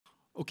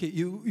Okay,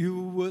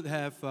 you would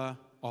have,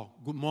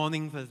 good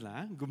morning first,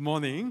 good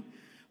morning,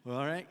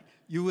 all right.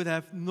 You would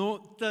have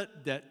noted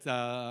that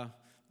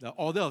the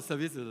order of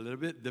service is a little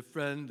bit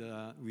different.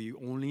 We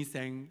only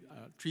sang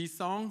 3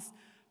 songs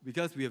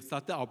because we have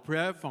started our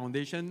prayer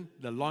foundation.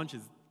 The launch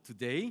is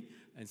today,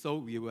 and so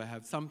we will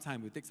have some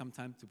time, we'll take some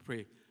time to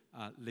pray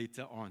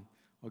later on,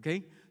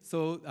 okay.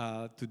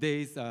 So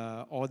today's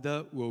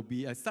order will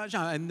be as such,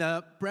 and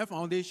prayer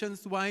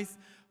foundations-wise,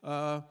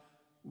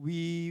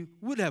 we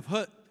would have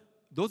heard,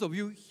 those of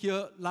you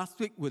here last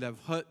week would have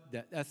heard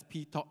that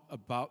SP talked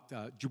about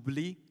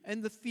Jubilee,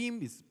 and the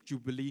theme is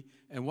Jubilee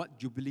and what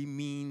Jubilee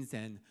means,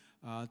 and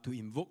to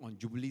invoke on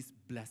Jubilee's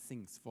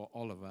blessings for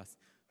all of us.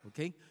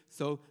 Okay,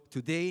 so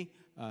today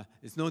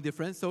is no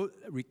different. So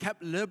recap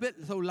a little bit.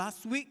 So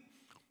last week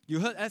you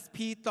heard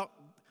SP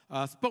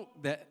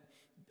spoke that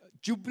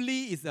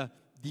Jubilee is a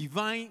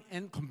divine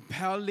and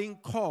compelling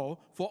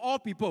call for all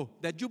people.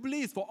 That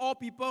Jubilee is for all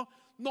people,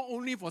 not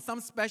only for some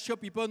special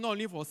people, not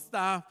only for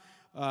staff.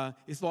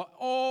 It's for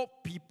all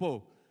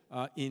people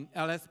in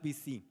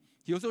LSBC.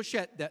 He also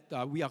shared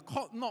that we are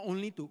called not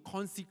only to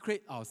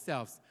consecrate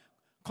ourselves.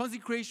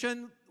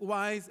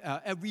 Consecration-wise,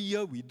 every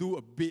year we do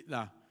a bit,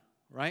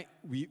 right?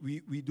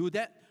 We do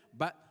that.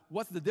 But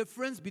what's the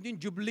difference between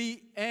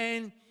Jubilee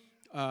and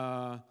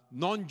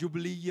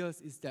non-Jubilee years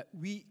is that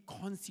we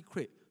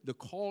consecrate. The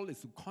call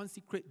is to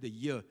consecrate the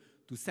year,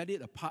 to set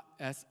it apart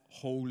as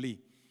holy.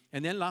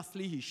 And then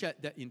lastly, he shared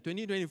that in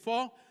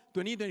 2024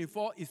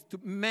 is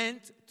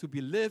meant to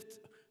be lived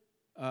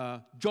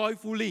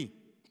joyfully.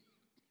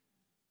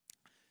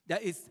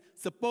 That is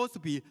supposed to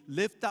be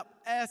lived up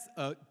as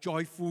a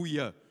joyful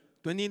year.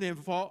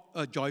 2024,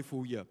 a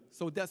joyful year.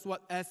 So that's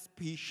what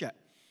SP shared.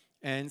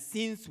 And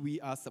since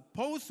we are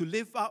supposed to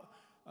live out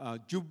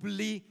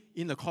Jubilee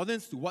in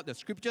accordance to what the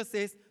Scripture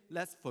says,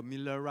 let's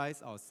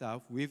familiarize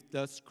ourselves with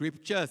the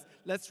Scriptures.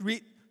 Let's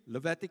read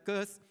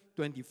Leviticus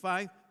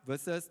 25,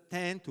 verses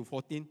 10 to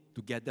 14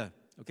 together.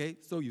 Okay,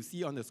 so you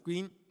see on the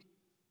screen,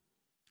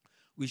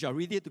 we shall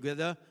read it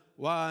together.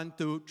 1,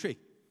 2, 3.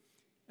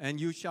 And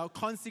you shall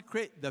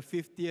consecrate the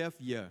 50th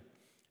year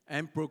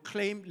and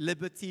proclaim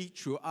liberty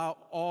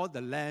throughout all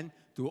the land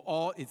to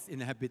all its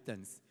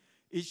inhabitants.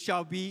 It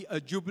shall be a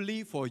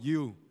jubilee for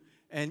you,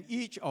 and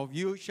each of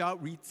you shall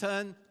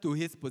return to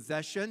his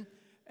possession,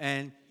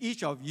 and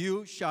each of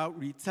you shall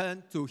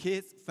return to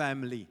his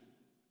family.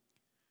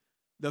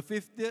 The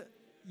 50th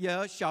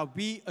year shall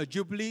be a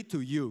jubilee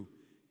to you.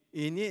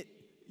 In it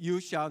you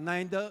shall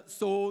neither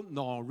sow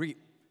nor reap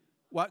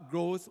what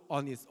grows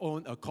on its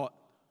own accord,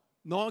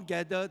 nor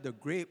gather the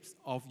grapes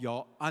of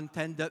your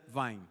untended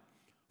vine.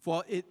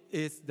 For it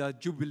is the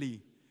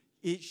Jubilee.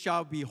 It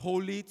shall be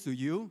holy to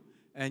you,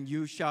 and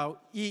you shall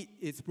eat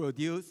its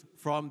produce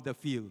from the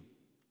field.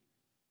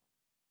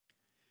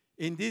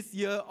 In this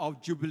year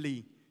of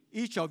Jubilee,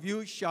 each of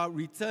you shall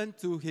return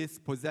to his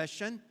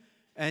possession,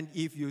 and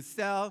if you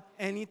sell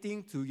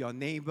anything to your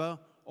neighbor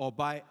or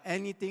buy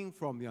anything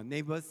from your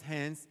neighbor's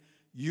hands,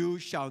 you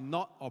shall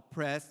not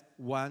oppress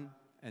one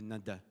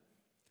another.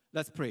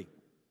 Let's pray.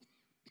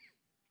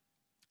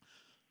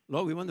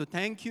 Lord, we want to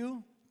thank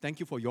you. Thank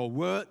you for your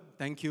word.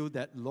 Thank you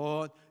that,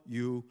 Lord,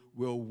 you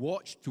will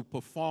watch to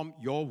perform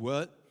your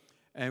word.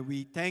 And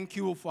we thank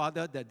you,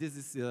 Father, that this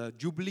is a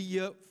Jubilee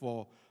year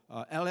for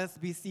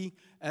LSBC.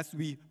 As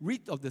we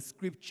read of the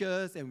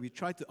Scriptures and we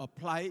try to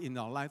apply it in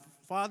our life,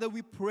 Father,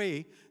 we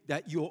pray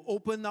that you will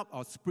open up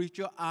our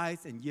spiritual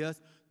eyes and ears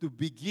to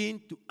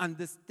begin to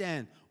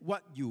understand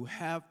what you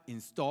have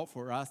in store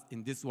for us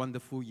in this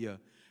wonderful year.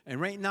 And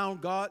right now,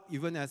 God,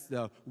 even as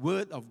the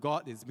word of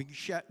God is being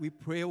shared, we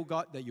pray, oh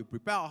God, that you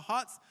prepare our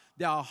hearts,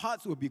 that our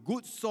hearts will be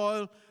good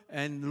soil,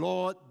 and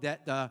Lord,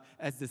 that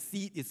as the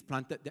seed is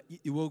planted, that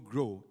it will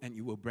grow and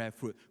it will bear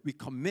fruit. We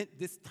commit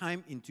this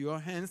time into your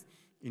hands.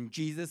 In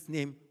Jesus'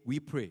 name, we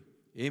pray.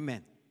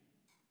 Amen.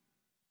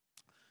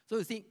 So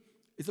you see,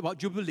 it's about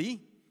Jubilee.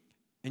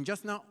 And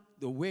just now,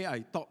 the way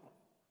I talk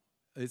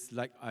is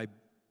like I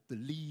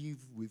believe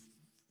with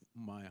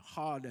my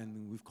heart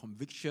and with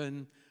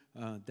conviction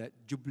that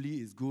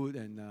Jubilee is good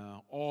and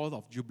all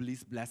of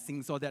Jubilee's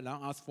blessings, so that now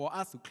ask for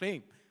us to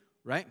claim,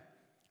 right?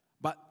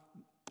 But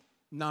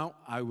now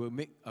I will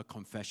make a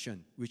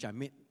confession, which I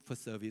made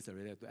first service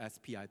already to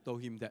SP. I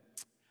told him that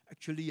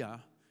actually,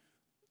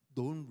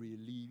 don't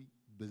really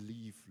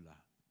believe,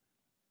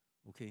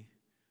 okay?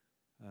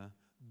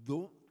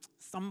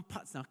 Some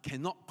parts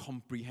cannot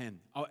comprehend.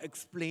 I'll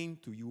explain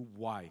to you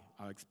why.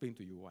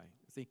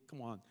 Say,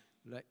 come on,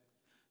 like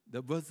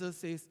the verse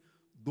says,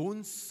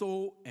 don't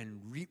sow and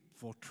reap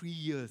for 3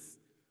 years.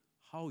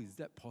 How is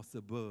that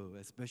possible,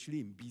 especially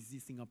in busy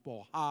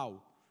Singapore?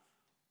 How?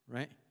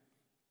 Right?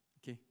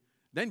 Okay.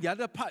 Then the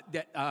other part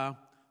that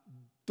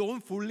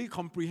don't fully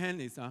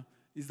comprehend is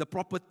the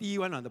property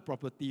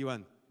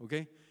one,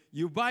 okay?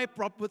 You buy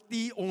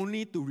property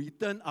only to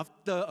return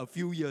after a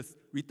few years,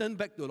 return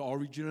back to the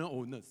original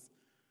owners,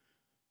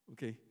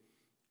 okay?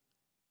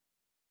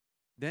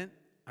 Then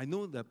I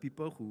know the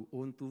people who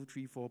own 2,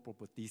 3, 4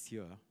 properties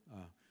here.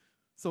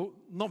 So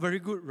not very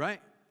good, right?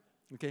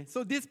 Okay,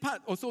 so this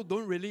part also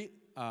don't really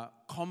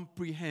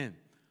comprehend.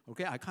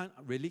 Okay, I can't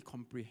really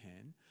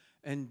comprehend.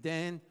 And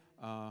then,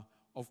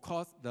 of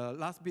course, the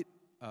last bit,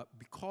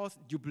 because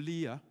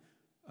Jubilee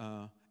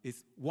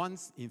is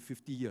once in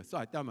 50 years. So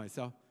I tell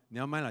myself,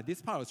 never mind,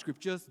 this part of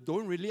scriptures,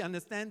 don't really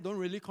understand, don't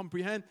really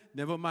comprehend,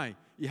 never mind.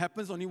 It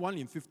happens only once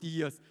in 50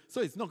 years.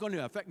 So it's not going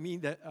to affect me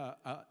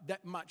that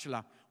much.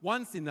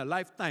 Once in a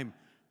lifetime.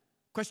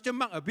 Question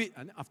mark a bit,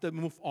 and after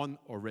move on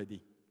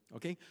already.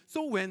 Okay?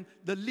 So when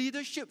the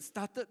leadership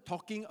started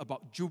talking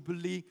about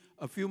Jubilee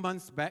a few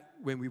months back,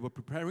 when we were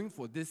preparing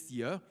for this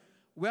year,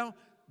 well,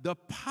 the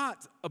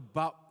part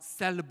about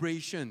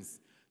celebrations,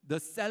 the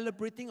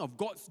celebrating of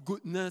God's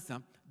goodness,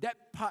 that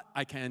part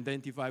I can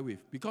identify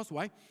with. Because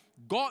why?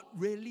 God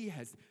really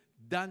has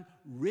done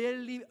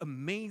really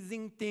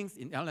amazing things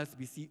in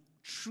LSBC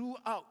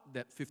throughout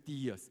that 50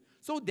 years.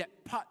 So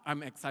that part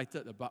I'm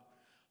excited about,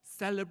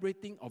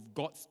 celebrating of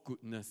God's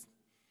goodness.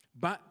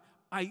 But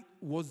I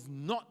was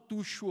not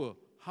too sure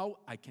how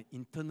I can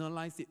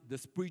internalize it, the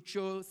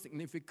spiritual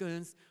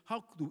significance,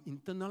 how to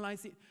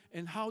internalize it,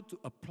 and how to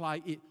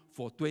apply it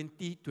for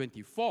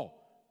 2024.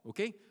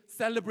 Okay?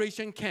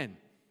 Celebration can.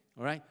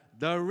 All right?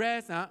 The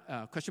rest,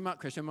 question mark,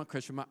 question mark,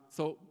 question mark.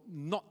 So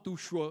not too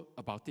sure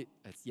about it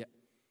as yet.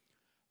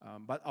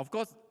 But of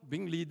course,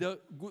 being leader,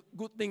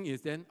 good thing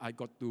is then I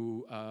got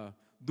to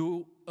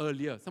do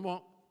earlier. Someone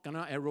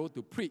cannot arrow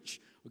to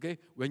preach. Okay?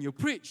 When you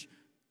preach,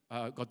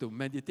 got to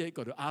meditate,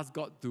 got to ask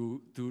God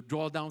to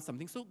draw down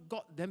something. So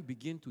God then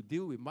began to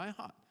deal with my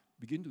heart,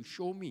 begin to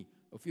show me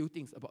a few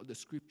things about the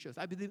scriptures.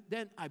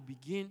 Then I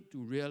begin to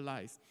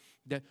realize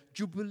that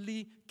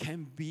Jubilee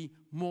can be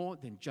more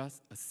than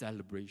just a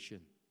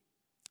celebration.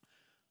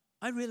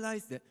 I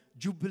realized that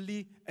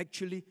Jubilee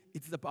actually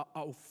it's about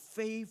our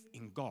faith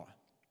in God.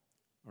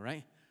 All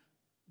right?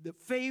 The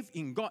faith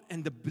in God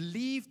and the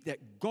belief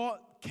that God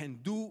can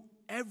do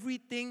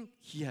everything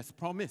He has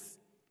promised.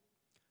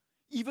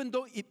 Even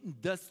though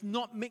it does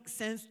not make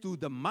sense to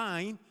the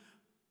mind,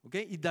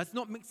 okay, it does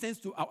not make sense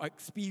to our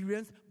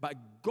experience, but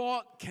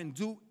God can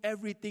do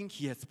everything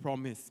He has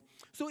promised.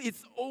 So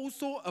it's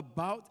also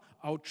about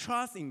our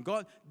trust in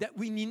God that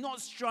we need not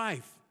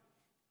strive.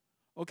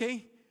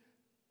 Okay?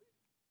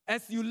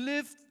 As you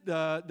live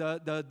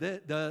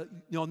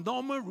your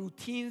normal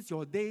routines,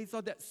 your days,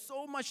 so there's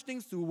so much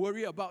things to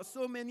worry about,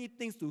 so many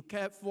things to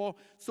care for,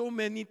 so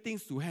many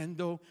things to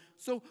handle.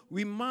 So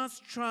we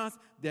must trust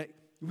that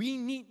we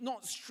need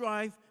not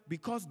strive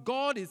because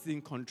God is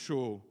in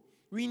control.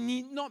 We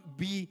need not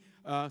be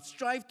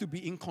strive to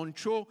be in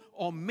control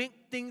or make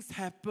things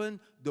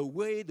happen the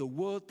way the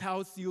world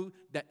tells you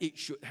that it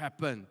should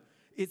happen.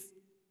 It's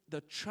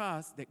the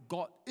trust that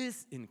God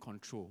is in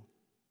control.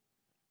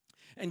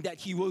 And that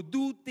He will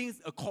do things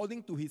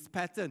according to His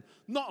pattern.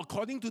 Not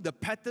according to the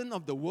pattern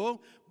of the world,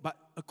 but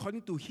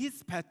according to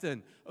His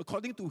pattern,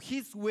 according to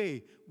His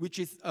way, which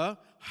is a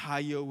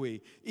higher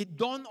way. It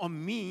dawned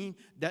on me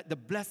that the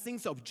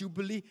blessings of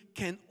Jubilee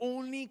can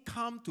only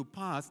come to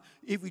pass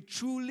if we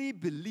truly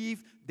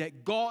believe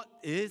that God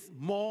is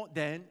more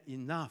than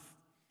enough.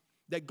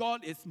 That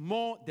God is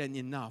more than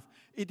enough.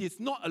 It is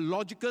not a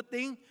logical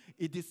thing.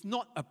 It is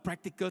not a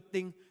practical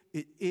thing.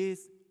 It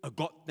is a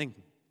God thing.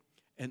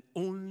 And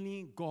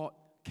only God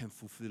can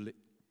fulfill it.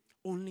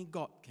 Only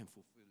God can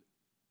fulfill it.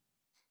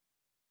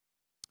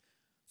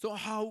 So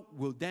how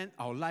will then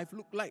our life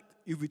look like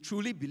if we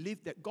truly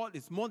believe that God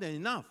is more than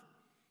enough?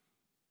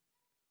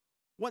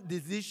 What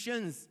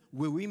decisions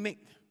will we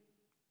make?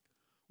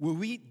 Will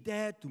we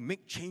dare to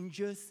make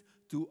changes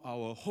to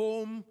our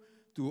home,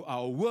 to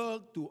our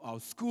work, to our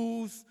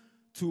schools,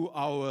 to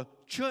our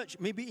church,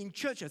 maybe in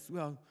church as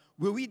well?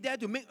 Will we dare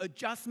to make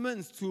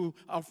adjustments to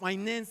our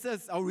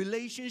finances, our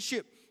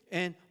relationship,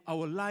 and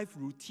our life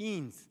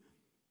routines?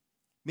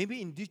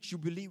 Maybe in this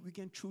Jubilee, we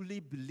can truly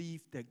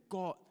believe that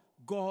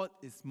God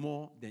is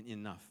more than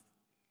enough.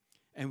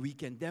 And we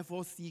can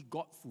therefore see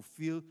God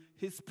fulfill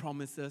His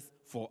promises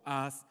for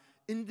us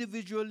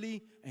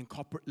individually and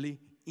corporately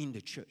in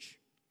the church.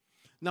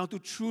 Now, to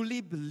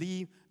truly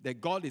believe that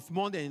God is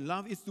more than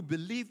enough is to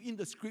believe in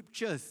the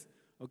scriptures,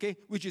 okay?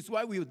 Which is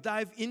why we'll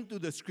dive into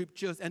the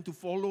scriptures and to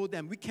follow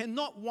them. We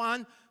cannot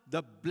want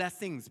the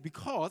blessings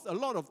because a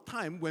lot of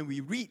time when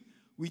we read,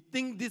 we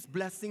think this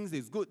blessings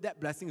is good, that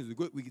blessing is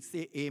good, we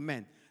say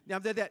amen. Then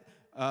after that,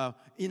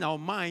 in our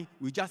mind,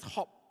 we just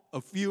hop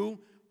a few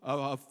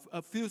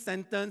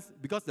sentences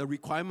because the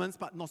requirements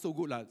part not so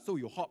good. So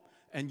you hop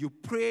and you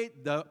pray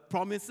the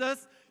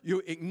promises,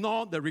 you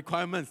ignore the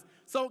requirements.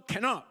 So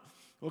cannot,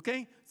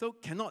 okay? So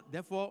cannot.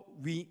 Therefore,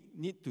 we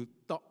need to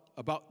talk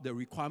about the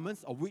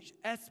requirements of which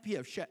SP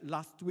have shared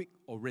last week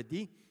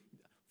already.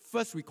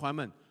 First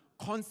requirement,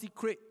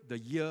 consecrate the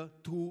year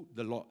to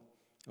the Lord,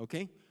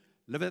 okay?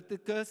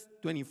 Leviticus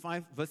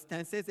 25 verse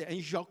 10 says that, and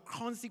you shall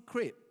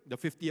consecrate the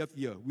 50th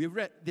year. We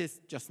read this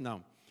just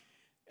now.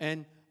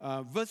 And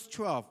verse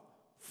 12,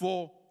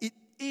 for it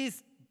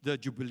is the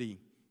Jubilee.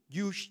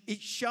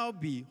 It shall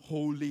be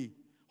holy,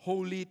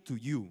 holy to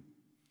you.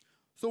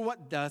 So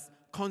what does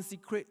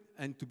consecrate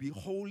and to be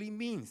holy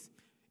means?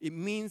 It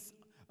means,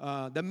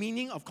 the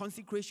meaning of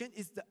consecration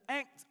is the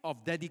act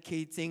of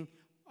dedicating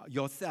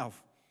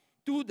yourself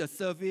to the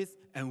service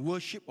and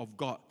worship of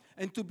God.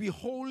 And to be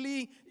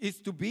holy is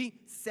to be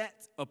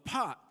set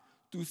apart.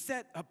 To be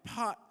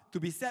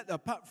set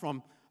apart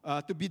from,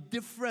 to be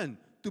different,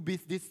 to be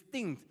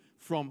distinct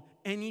from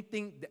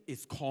anything that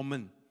is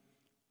common.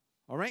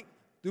 All right?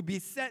 To be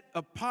set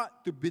apart,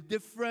 to be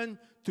different,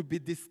 to be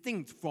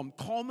distinct from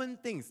common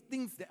things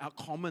that are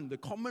common, the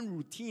common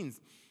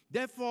routines.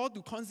 Therefore,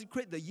 to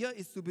consecrate the year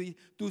is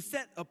to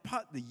set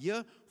apart the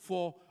year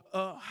for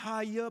a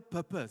higher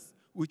purpose,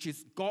 which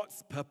is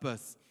God's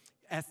purpose,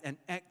 as an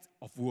act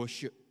of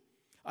worship.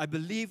 I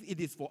believe it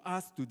is for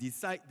us to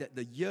decide that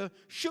the year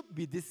should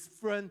be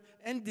different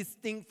and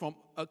distinct from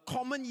a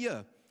common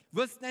year.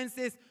 Verse 10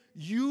 says,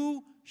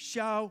 you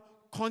shall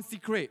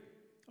consecrate.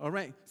 All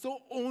right, so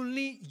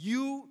only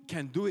you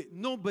can do it.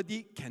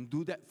 Nobody can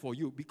do that for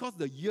you because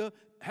the year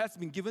has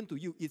been given to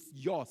you. It's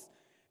yours,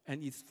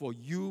 and it's for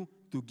you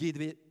to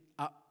give it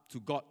up to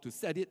God, to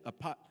set it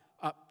apart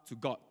up to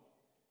God.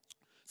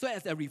 So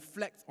as I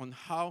reflect on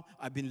how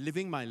I've been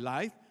living my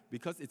life,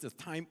 because it's a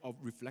time of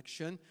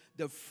reflection,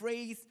 the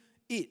phrase,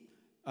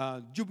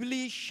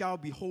 Jubilee shall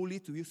be holy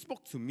to you,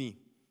 spoke to me.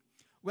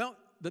 Well,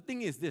 the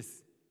thing is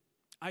this.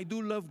 I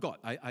do love God.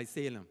 I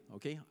say them,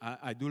 okay?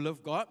 I do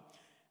love God.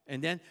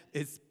 And then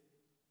it's,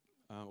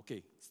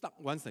 stuck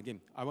once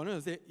again. I wanted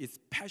to say it's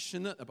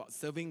passionate about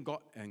serving God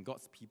and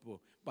God's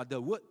people. But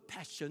the word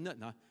passionate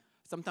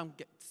sometimes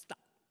gets stuck.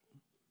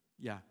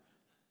 Yeah.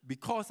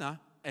 Because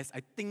as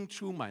I think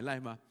through my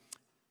life,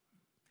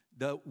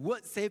 the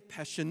word say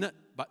passionate,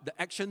 but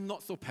the action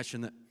not so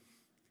passionate.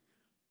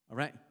 All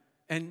right?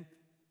 And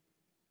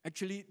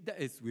actually, that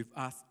is with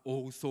us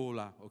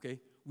also, okay?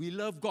 We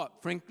love God.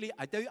 Frankly,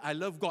 I tell you, I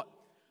love God,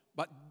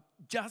 but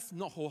just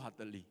not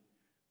wholeheartedly.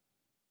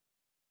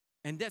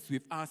 And that's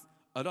with us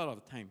a lot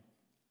of the time.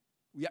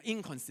 We are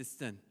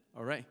inconsistent,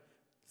 all right?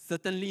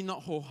 Certainly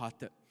not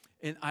wholehearted.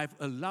 And I've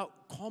allowed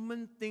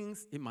common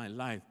things in my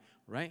life,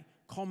 right?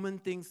 Common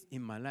things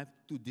in my life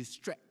to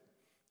distract,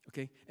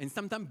 okay? And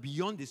sometimes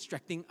beyond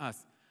distracting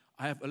us,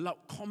 I have allowed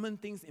common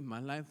things in my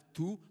life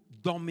to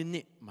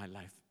dominate my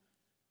life,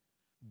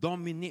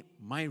 dominate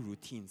my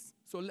routines.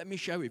 So let me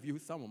share with you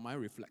some of my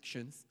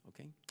reflections,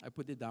 okay? I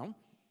put it down.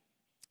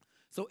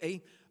 So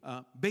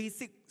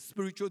basic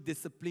spiritual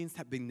disciplines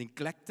have been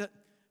neglected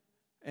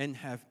and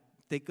have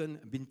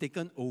been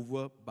taken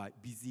over by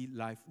busy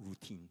life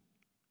routine.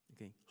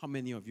 Okay, how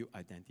many of you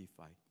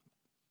identify?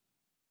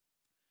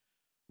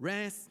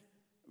 Rest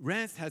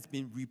has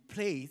been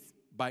replaced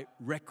by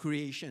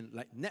recreation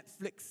like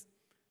Netflix,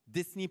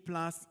 Disney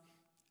Plus,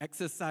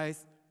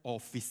 exercise, or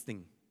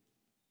feasting.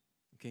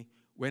 Okay,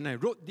 when I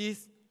wrote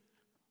this,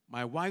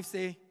 my wife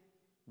said,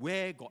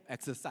 "Where got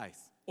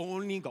exercise?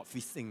 Only got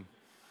feasting."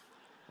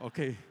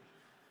 Okay.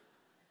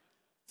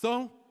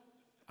 So,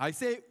 I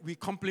say we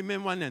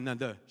complement one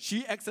another.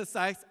 She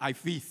exercise, I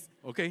feast.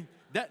 Okay?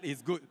 That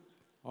is good.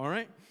 All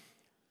right?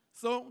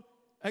 So,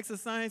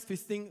 exercise,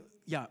 feasting,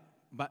 yeah,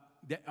 but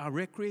there are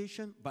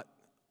recreation, but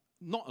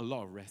not a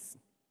lot of rest.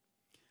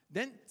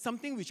 Then,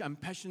 something which I'm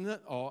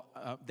passionate or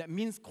that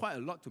means quite a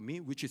lot to me,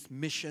 which is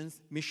missions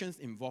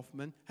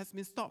involvement, has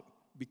been stopped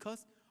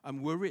because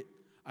I'm worried,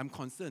 I'm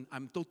concerned,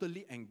 I'm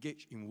totally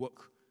engaged in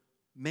work.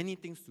 Many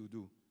things to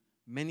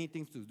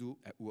do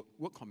at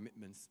work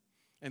commitments.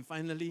 And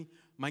finally,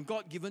 my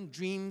God-given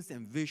dreams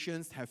and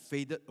visions have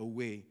faded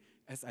away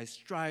as I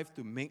strive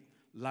to make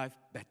life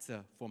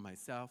better for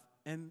myself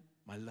and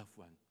my loved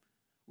one.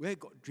 Where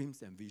got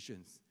dreams and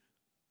visions?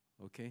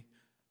 Okay?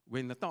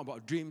 When I talk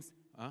about dreams,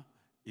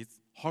 it's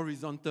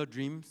horizontal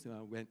dreams,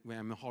 when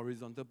I'm in a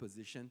horizontal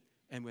position.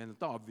 And when I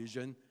talk of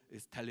vision,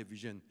 it's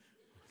television.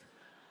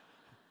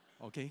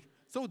 Okay?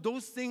 So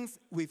those things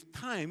with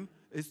time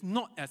is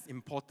not as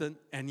important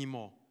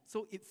anymore.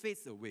 So it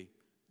fades away.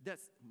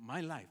 That's my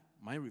life,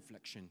 my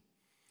reflection.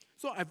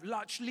 So I've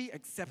largely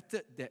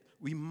accepted that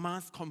we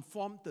must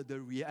conform to the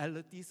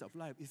realities of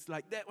life. It's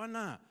like that one.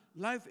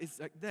 Life is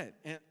like that.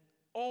 And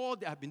all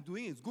that I've been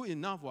doing is good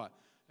enough. What?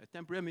 A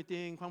temporary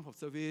meeting, come for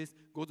service,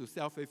 go to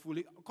self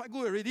faithfully. Quite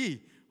good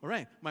already. All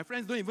right. My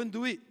friends don't even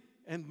do it.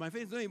 And my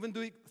friends don't even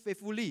do it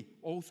faithfully.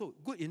 Also,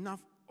 good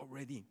enough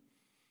already.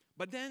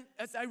 But then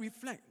as I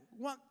reflect,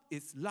 what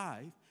is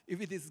life if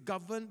it is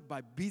governed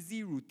by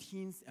busy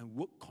routines and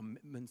work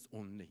commitments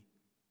only?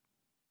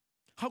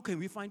 How can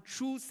we find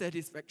true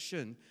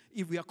satisfaction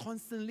if we are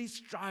constantly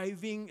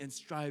striving and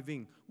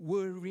striving,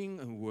 worrying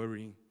and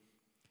worrying?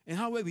 And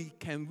how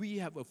can we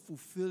have a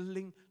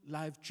fulfilling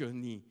life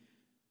journey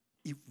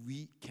if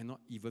we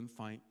cannot even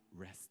find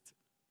rest?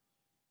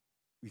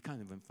 We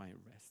can't even find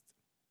rest.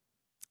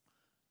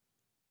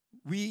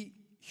 We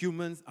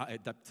humans are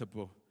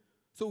adaptable.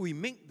 So we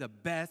make the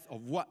best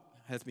of what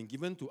has been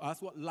given to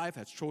us, what life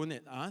has thrown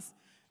at us,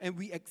 and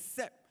we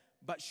accept.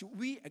 But should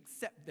we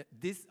accept that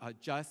these are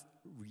just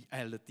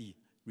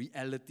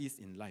realities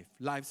in life,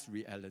 life's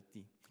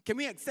reality? Can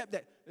we accept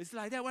that it's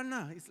like that one?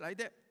 It's like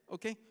that,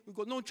 okay? We've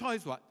got no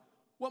choice, what?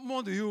 What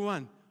more do you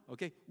want?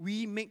 Okay,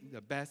 we make the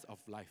best of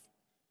life.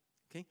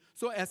 Okay,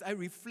 so as I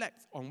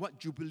reflect on what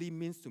Jubilee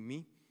means to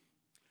me,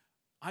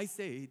 I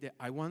say that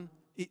I want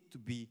it to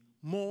be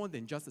more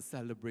than just a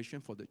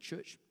celebration for the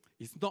church.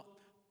 It's not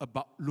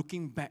about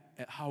looking back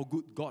at how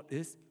good God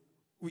is,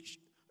 which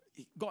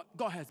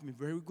God has been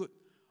very good.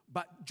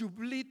 But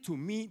Jubilee, to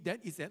me, that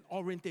is an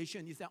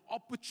orientation. It's an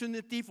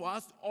opportunity for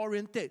us to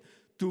orientate,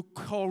 to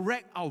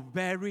correct our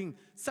bearing,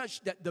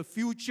 such that the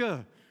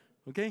future,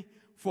 okay,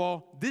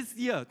 for this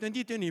year,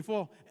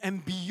 2024,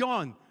 and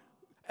beyond,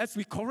 as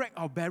we correct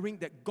our bearing,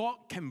 that God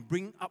can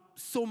bring up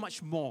so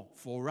much more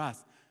for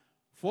us,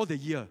 for the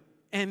year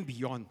and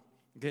beyond.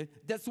 Okay,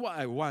 that's what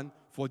I want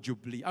for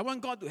Jubilee. I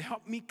want God to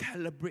help me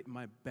calibrate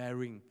my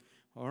bearing.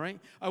 All right,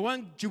 I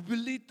want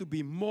Jubilee to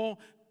be more,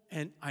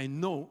 and I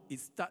know it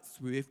starts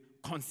with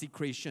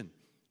consecration,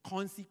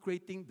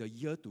 consecrating the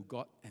year to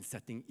God and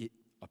setting it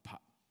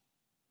apart.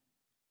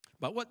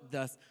 But what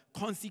does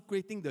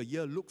consecrating the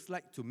year looks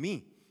like to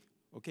me?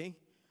 Okay,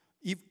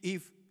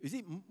 if you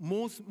see,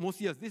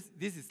 most years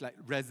this is like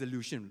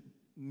resolution,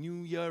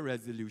 New Year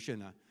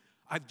resolution.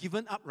 I've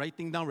given up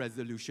writing down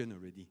resolution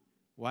already.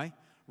 Why?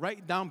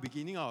 Write down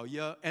beginning of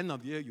year, end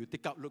of year, you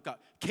take out, look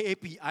up.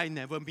 KPI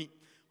never meet.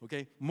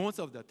 Okay, most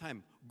of the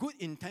time, good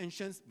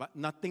intentions, but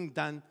nothing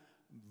done,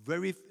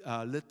 very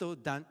little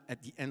done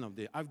at the end of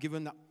the year. I've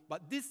given up.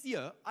 But this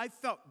year, I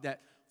felt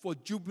that for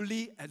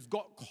Jubilee, as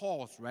God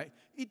calls, right,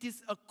 it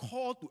is a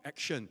call to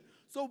action.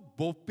 So,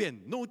 bo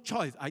pian, no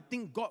choice. I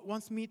think God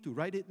wants me to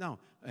write it down.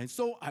 And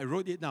so I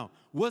wrote it down.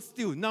 Worse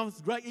still, now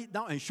write it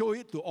down and show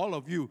it to all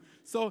of you.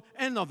 So,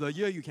 end of the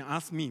year, you can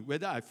ask me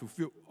whether I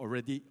fulfilled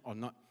already or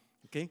not.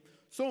 Okay?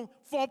 So,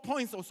 4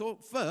 points also.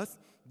 First,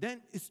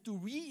 then is to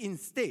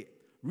reinstate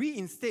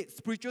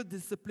spiritual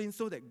discipline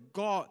so that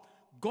God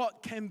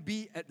can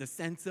be at the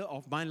center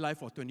of my life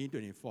for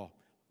 2024. All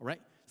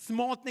right?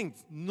 Small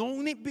things,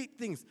 no need big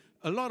things.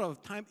 A lot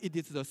of time, it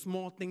is the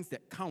small things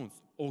that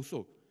counts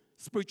also.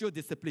 Spiritual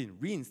discipline,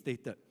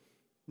 reinstated.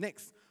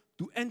 Next,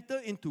 to enter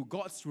into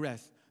God's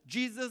rest.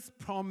 Jesus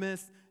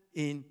promised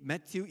in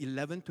Matthew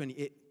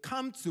 11:28,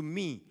 "Come to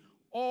me,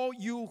 all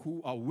you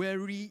who are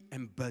weary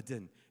and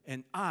burdened,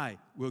 and I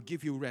will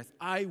give you rest."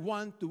 I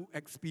want to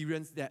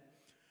experience that.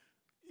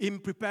 In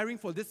preparing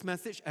for this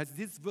message, as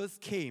this verse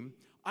came,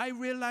 I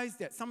realized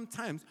that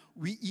sometimes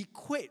we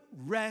equate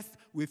rest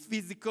with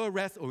physical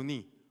rest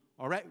only.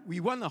 All right? We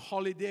want a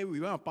holiday, we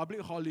want a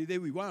public holiday,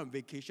 we want a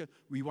vacation,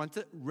 we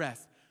wanted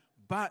rest.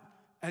 But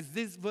as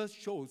this verse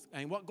shows,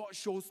 and what God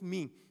shows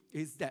me,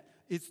 is that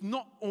it's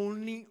not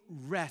only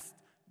rest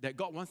that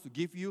God wants to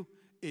give you,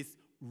 it's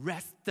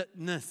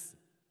restedness.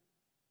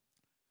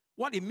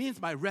 What it means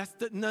by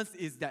restedness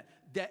is that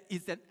there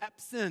is an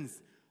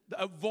absence,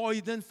 the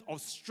avoidance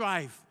of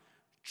strife,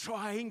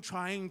 trying,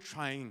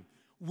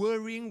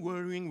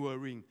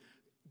 worrying,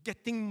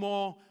 getting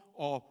more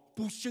or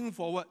pushing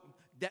forward,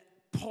 that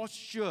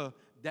posture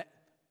that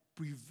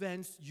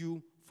prevents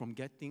you from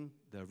getting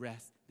the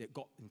rest that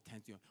God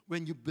intends you.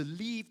 When you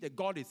believe that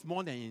God is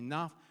more than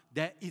enough,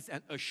 there is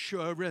an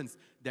assurance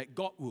that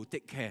God will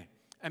take care.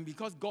 And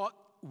because God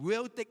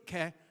will take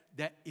care,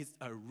 there is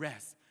a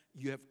rest.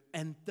 You have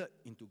entered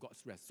into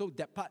God's rest. So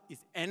that part is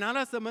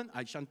another sermon.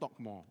 I shan't talk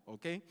more,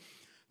 okay?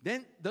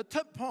 Then the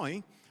third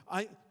point,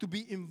 to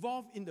be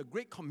involved in the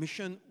Great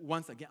Commission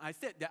once again. I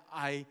said that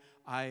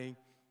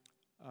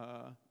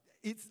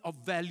it's of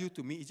value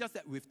to me. It's just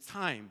that with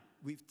time,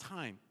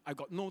 I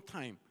got no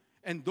time.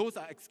 And those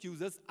are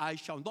excuses I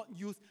shall not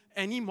use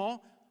anymore.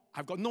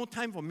 I've got no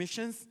time for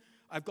missions.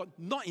 I've got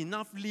not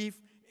enough leave.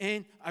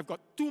 And I've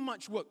got too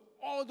much work.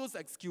 All those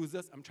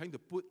excuses I'm trying to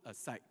put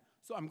aside.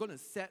 So I'm going to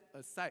set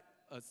aside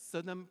a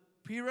certain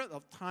period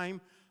of time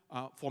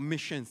for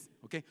missions.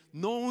 Okay?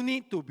 No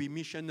need to be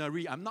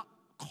missionary. I'm not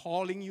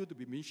calling you to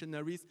be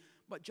missionaries,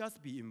 but just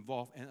be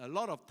involved. And a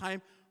lot of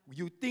time,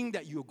 you think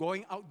that you're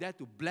going out there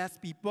to bless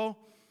people,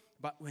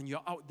 but when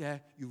you're out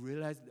there, you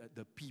realize that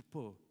the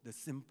people, the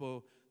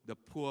simple, the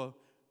poor,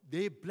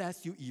 they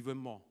bless you even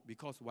more.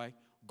 Because why?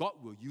 God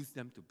will use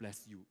them to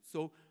bless you.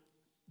 So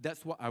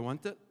that's what I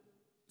wanted.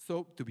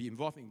 So to be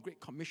involved in Great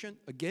Commission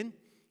again,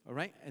 all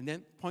right? And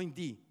then point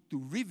D,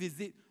 to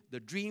revisit the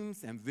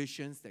dreams and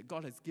visions that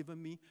God has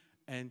given me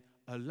and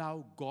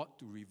allow God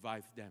to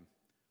revive them,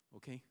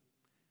 okay?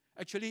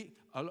 Actually,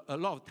 a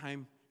lot of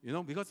time,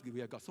 because we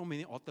have got so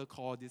many altar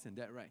calls, this and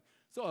that, right?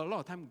 So a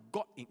lot of time,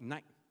 God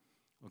ignite,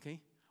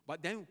 okay?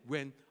 But then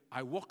when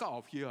I walk out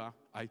of here,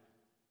 I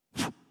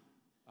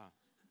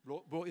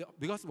blow it up.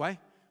 Because why?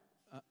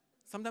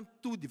 Sometimes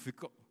too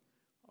difficult,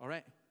 all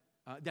right?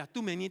 There are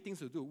too many things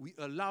to do. We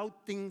allow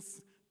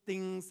things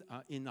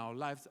in our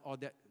lives or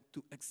that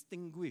to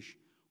extinguish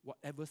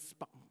whatever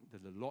spark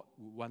that the Lord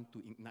would want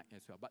to ignite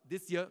as well. But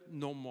this year,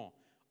 no more.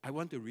 I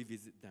want to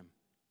revisit them.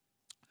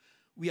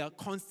 We are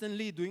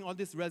constantly doing all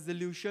this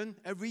resolution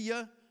every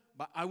year,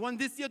 but I want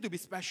this year to be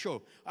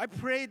special. I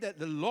pray that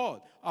the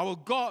Lord, our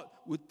God,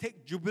 would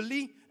take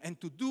Jubilee and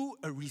to do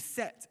a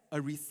reset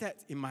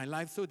in my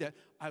life so that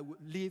I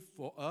would live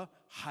for a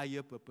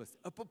higher purpose,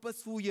 a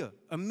purposeful year,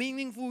 a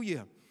meaningful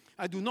year.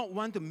 I do not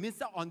want to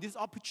miss out on this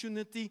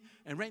opportunity.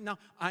 And right now,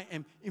 I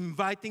am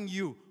inviting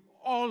you,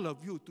 all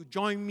of you to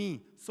join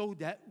me so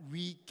that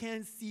we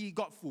can see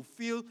God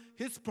fulfill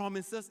His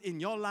promises in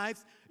your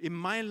lives, in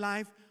my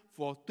life,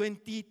 for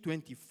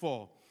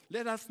 2024.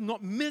 Let us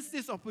not miss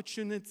this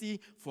opportunity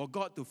for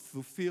God to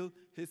fulfill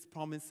His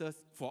promises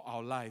for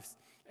our lives.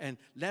 And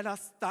let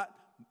us start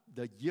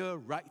the year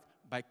right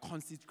by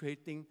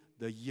consecrating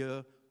the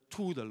year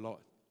to the Lord.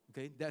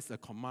 Okay, that's a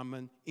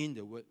commandment in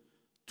the word,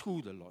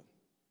 to the Lord.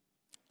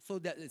 So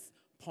that is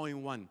point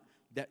one,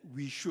 that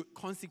we should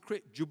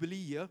consecrate Jubilee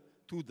year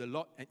to the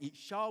Lord, and it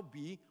shall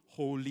be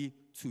holy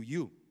to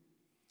you.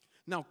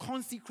 Now,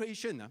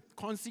 consecration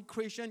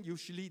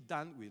usually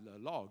done with a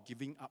lot of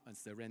giving up and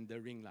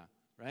surrendering,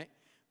 right?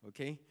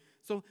 Okay,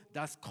 so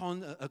does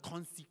a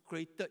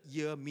consecrated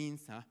year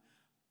means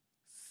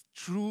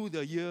through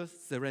the years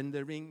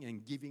surrendering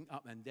and giving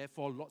up, and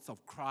therefore lots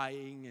of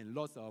crying and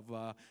lots of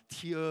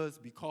tears,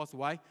 because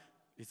why?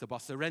 It's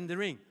about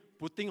surrendering,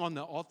 putting on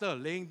the altar,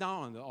 laying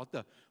down on the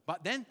altar.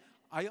 But then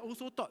I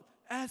also thought,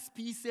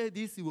 SP said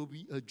this will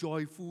be a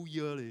joyful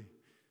year.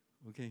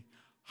 Okay,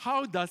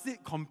 how does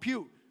it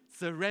compute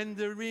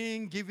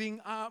surrendering, giving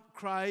up,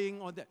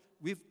 crying, all that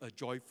with a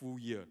joyful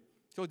year?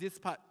 So this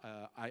part,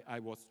 I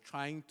was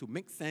trying to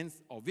make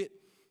sense of it.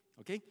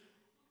 Okay.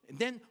 And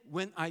then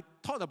when I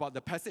thought about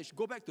the passage,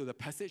 go back to the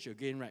passage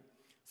again, right?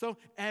 So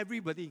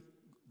everybody,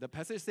 the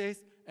passage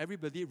says,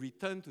 everybody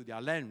returned to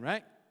their land,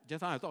 right?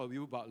 Just now I talked to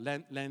you about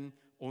land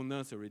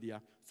owners already.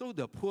 So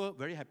the poor,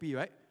 very happy,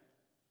 right?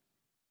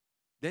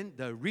 Then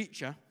the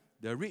rich,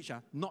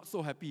 not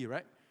so happy,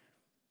 right?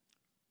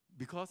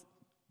 Because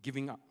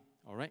giving up,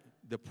 all right?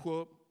 The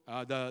poor,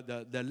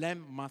 the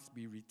land must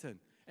be returned.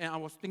 And I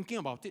was thinking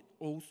about it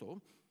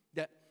also,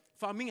 that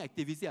farming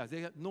activity, I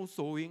said, no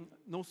sowing,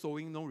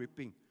 no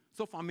reaping.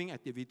 So farming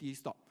activity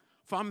stopped.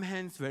 Farm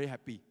hands very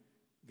happy.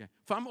 Okay.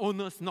 Farm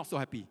owners not so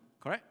happy,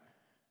 correct?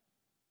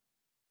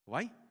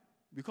 Why?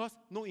 Because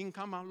no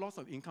income, loss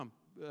of income.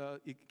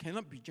 It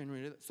cannot be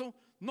generated. So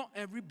not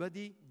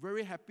everybody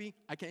very happy.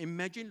 I can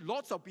imagine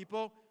lots of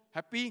people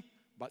happy,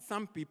 but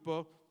some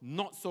people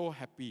not so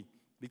happy,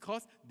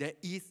 because there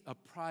is a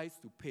price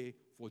to pay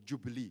for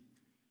Jubilee.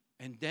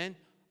 And then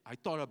I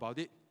thought about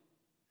it.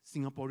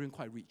 Singaporean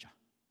quite rich.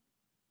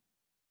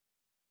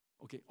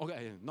 Okay,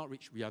 not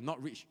rich. We are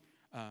not rich.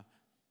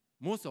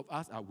 Most of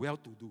us are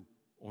well-to-do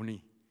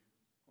only.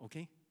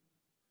 Okay?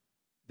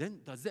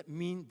 Then does that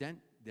mean then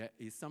there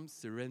is some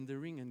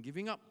surrendering and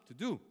giving up to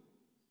do?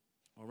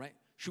 All right?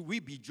 Should we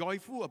be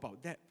joyful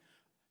about that?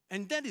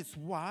 And that is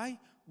why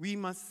we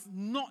must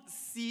not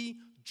see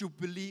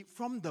Jubilee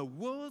from the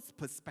world's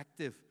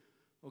perspective.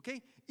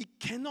 Okay? It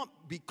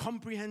cannot be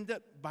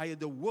comprehended by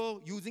the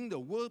world, using the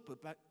world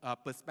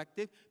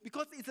perspective,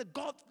 because it's a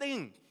God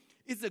thing.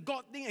 It's a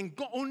God thing, and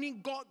only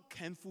God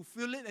can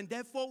fulfill it, and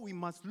therefore we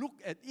must look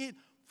at it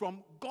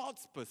from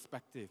God's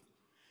perspective.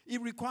 It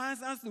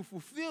requires us to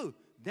fulfill.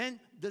 Then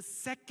the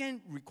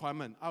second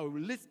requirement, I will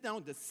list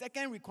down the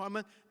second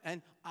requirement,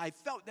 and I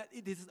felt that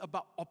it is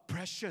about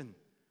oppression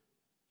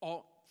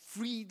or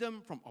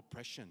freedom from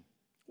oppression.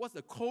 What's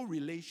the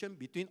correlation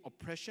between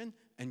oppression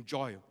and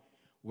joy?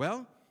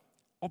 Well,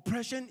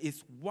 oppression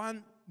is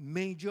one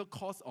major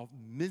cause of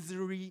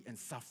misery and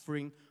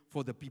suffering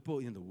for the people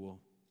in the world.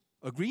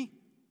 Agree?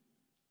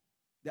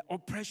 That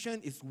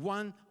oppression is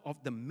one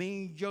of the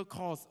major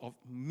causes of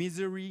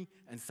misery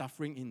and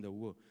suffering in the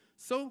world.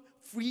 So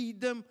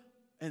freedom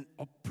and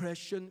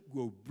oppression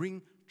will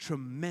bring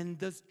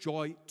tremendous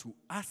joy to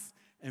us,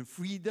 and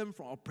freedom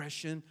from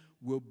oppression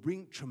will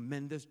bring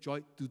tremendous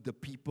joy to the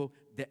people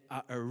that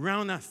are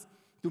around us,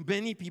 to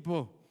many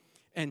people.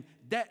 And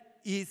that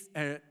is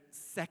a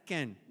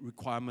second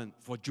requirement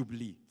for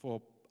Jubilee,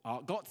 for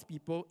God's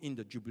people in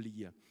the Jubilee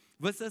year.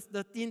 Verses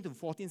 13 to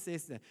 14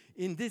 says that,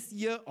 in this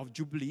year of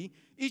Jubilee,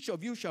 each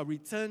of you shall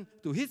return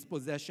to his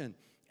possession.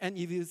 And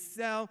if you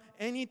sell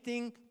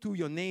anything to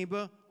your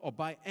neighbor or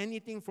buy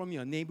anything from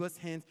your neighbor's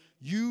hands,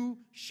 you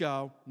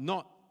shall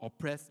not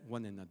oppress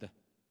one another.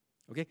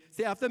 Okay?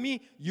 Say after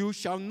me, you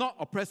shall not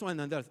oppress one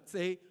another.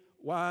 Say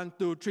 1,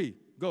 2, 3,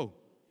 go.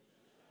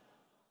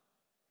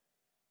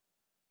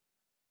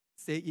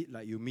 Say it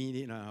like you mean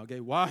it now. Okay?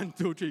 1,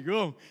 2, 3,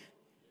 go.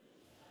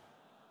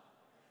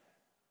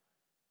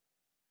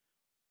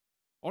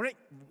 All right,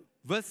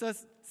 verse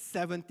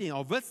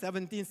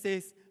 17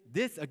 says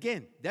this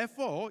again.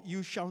 Therefore,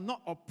 you shall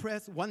not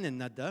oppress one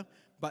another,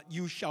 but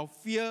you shall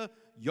fear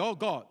your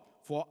God,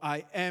 for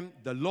I am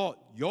the Lord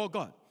your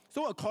God.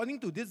 So according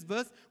to this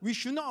verse, we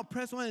should not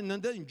oppress one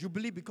another in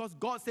Jubilee, because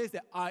God says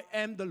that I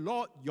am the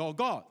Lord your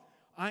God.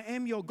 I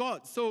am your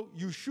God. So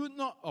you should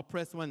not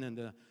oppress one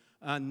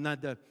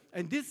another.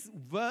 And this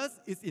verse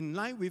is in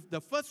line with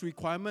the first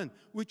requirement,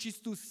 which is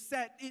to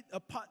set it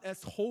apart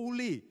as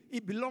holy.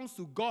 It belongs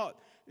to God.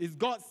 It's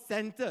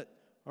God-centered.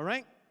 All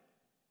right?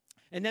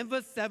 And then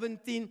verse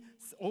 17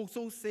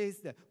 also says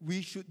that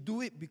we should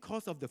do it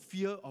because of the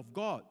fear of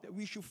God, that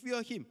we should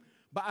fear Him.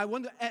 But I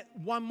want to add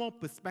one more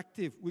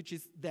perspective, which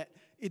is that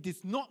it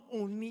is not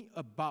only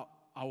about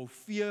our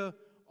fear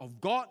of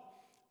God,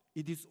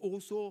 it is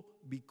also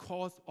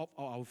because of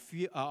our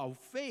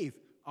faith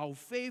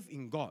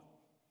in God.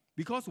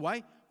 Because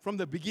why? From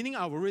the beginning,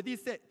 I've already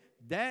said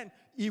that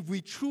if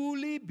we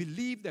truly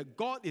believe that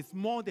God is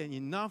more than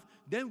enough,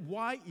 then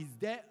why is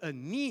there a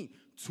need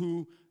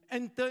to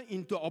enter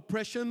into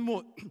oppression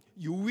mode?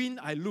 You win,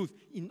 I lose,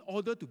 in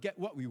order to get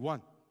what we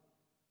want.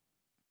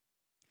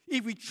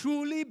 If we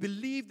truly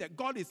believe that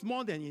God is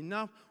more than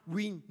enough,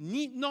 we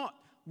need not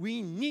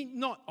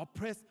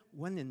oppress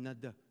one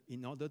another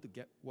in order to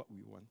get what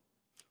we want.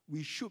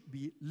 We should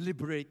be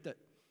liberated.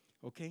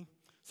 Okay?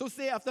 So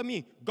say after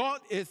me, God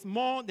is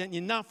more than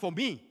enough for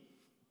me.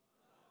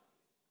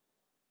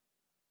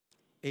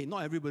 Hey,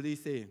 not everybody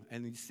say,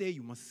 and you say,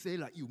 you must say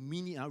like you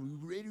mean it, you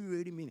really,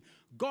 really mean it.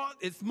 God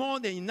is more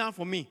than enough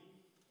for me.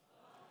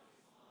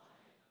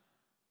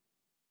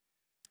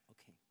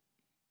 Okay.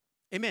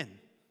 Amen.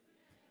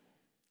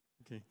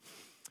 Okay.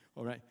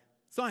 All right.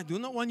 So I do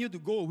not want you to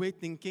go away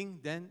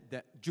thinking then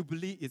that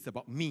Jubilee is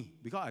about me,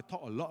 because I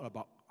talk a lot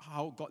about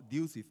how God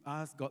deals with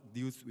us, God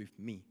deals with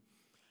me.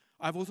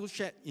 I've also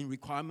shared in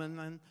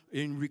requirement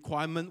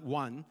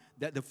 1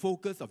 that the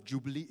focus of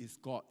Jubilee is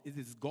God. It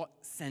is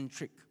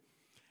God-centric.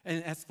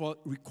 And as for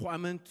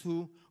requirement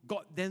 2,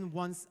 God then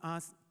wants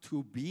us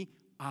to be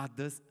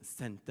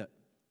others-centered.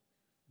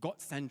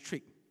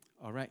 God-centric,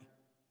 all right,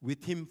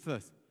 with Him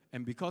first.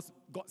 And because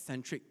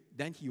God-centric,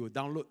 then He will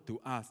download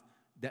to us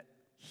that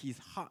His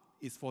heart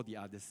is for the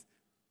others,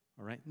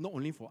 all right? Not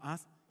only for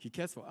us, He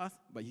cares for us,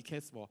 but He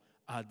cares for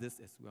others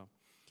as well.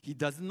 He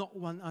does not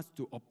want us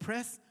to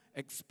oppress,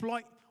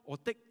 exploit, or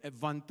take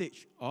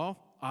advantage of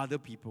other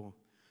people.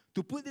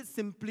 To put it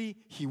simply,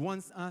 He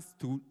wants us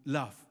to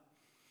love.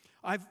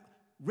 I've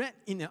read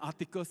in an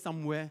article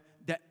somewhere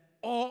that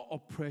all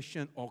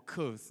oppression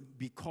occurs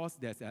because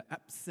there's an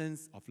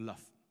absence of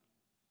love.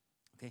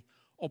 Okay?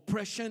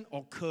 Oppression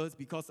occurs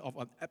because of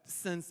an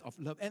absence of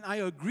love. And I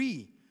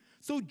agree.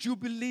 So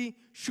Jubilee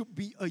should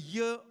be a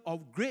year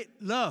of great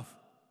love.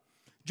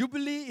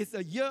 Jubilee is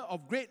a year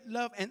of great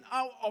love, and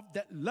out of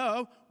that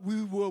love,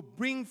 we will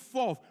bring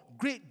forth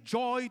great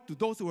joy to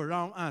those who are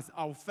around us,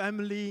 our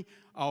family,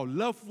 our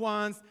loved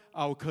ones,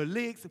 our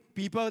colleagues,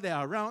 people that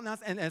are around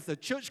us. And as a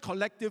church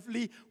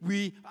collectively,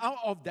 out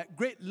of that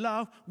great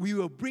love, we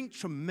will bring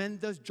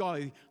tremendous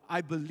joy,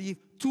 I believe,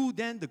 to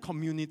then the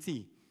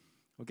community.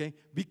 Okay?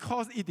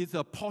 Because it is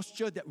a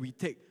posture that we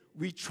take.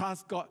 We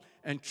trust God,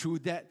 and through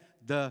that,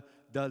 the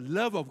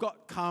love of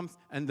God comes,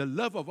 and the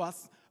love of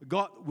us,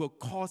 God will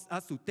cause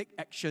us to take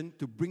action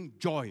to bring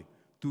joy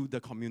to the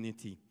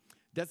community.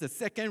 That's the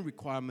second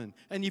requirement.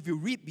 And if you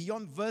read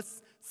beyond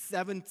verse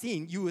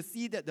 17, you will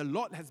see that the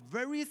Lord has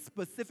very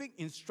specific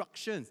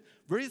instructions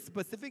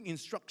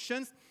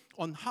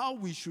on how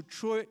we should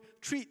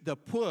treat the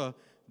poor,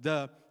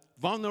 the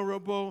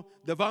vulnerable,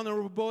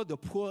 the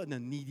poor, and the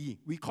needy.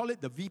 We call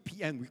it the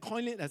VPN. We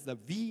call it as the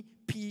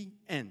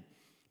VPN.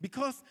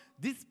 Because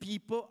these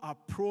people are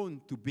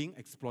prone to being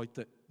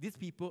exploited. These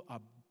people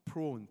are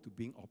prone to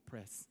being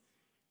oppressed.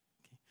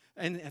 Okay?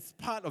 And as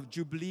part of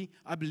Jubilee,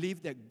 I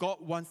believe that God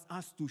wants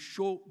us to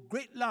show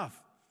great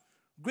love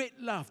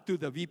to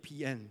the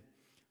VPN.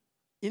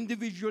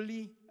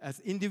 Individually, as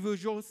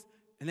individuals,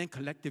 and then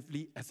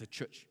collectively as a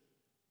church.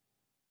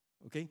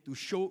 Okay? To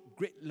show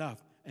great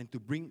love and to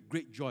bring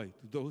great joy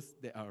to those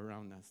that are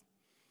around us.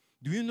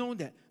 Do you know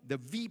that the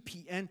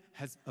VPN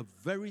has a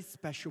very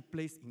special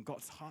place in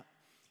God's heart?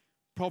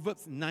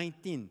 Proverbs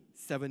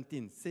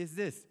 19:17 says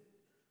this: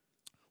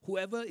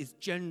 whoever is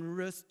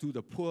generous to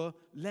the poor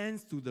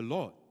lends to the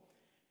Lord,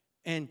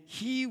 and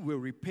He will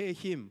repay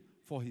him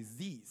for his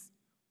deeds.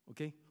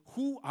 Okay?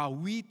 Who are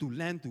we to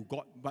lend to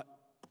God? But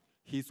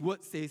His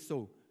word says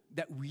so,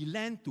 that we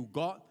lend to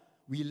God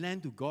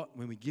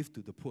when we give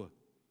to the poor.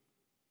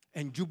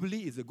 And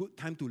Jubilee is a good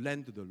time to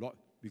lend to the Lord.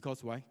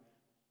 Because why?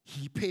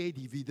 He pays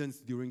dividends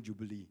during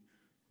Jubilee.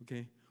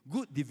 Okay?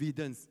 Good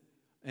dividends.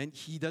 And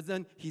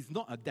He's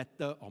not a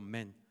debtor of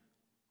man.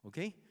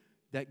 Okay?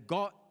 That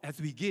God,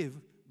 as we give,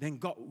 then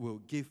God will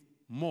give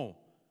more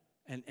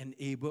and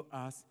enable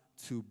us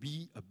to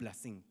be a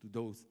blessing to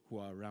those who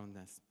are around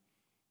us.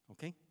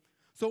 Okay?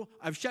 So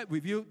I've shared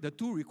with you the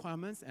 2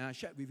 requirements, and I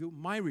shared with you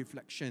my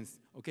reflections.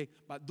 Okay?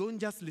 But don't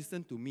just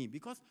listen to me,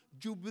 because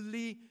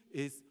Jubilee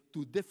is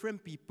to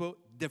different people,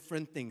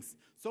 different things.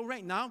 So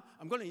right now,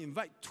 I'm going to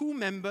invite 2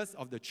 members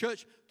of the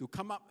church to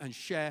come up and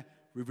share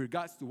with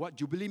regards to what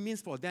Jubilee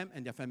means for them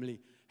and their family.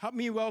 Help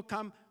me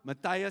welcome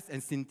Matthias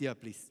and Cynthia,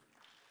 please.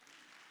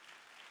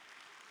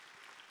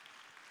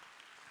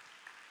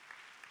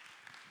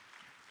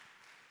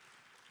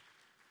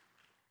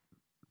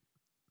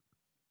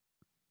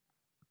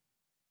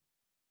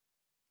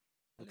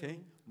 Okay,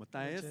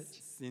 Matthias,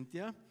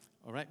 Cynthia.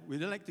 All right,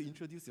 would you like to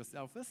introduce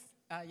yourself first?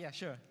 Yeah,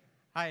 sure.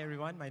 Hi,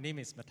 everyone. My name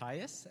is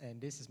Matthias,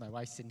 and this is my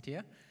wife,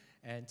 Cynthia.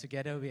 And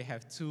together we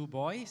have 2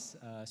 boys,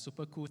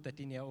 super cool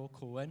 13-year-old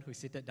Cohen, who's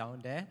seated down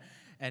there,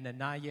 and a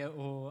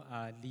 9-year-old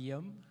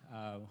Liam,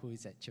 who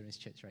is at Children's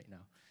Church right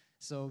now.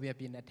 So we have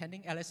been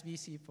attending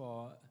LSBC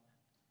for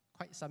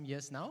quite some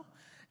years now,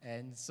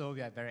 and so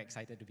we are very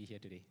excited to be here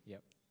today.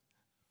 Yep.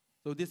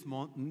 So this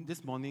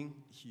morning,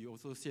 he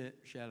also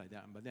shared like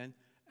that, but then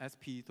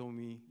SP told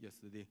me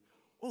yesterday,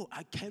 Oh,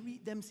 I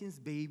carried them since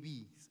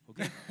babies,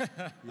 okay?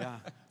 Yeah.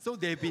 So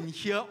they've been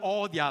here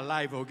all their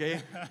life, okay?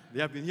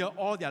 They have been here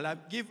all their life.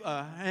 Give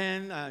a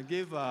hand,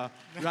 give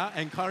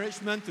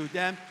encouragement to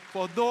them.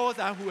 For those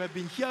who have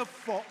been here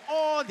for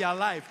all their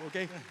life,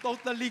 okay?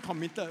 Totally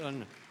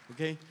committed,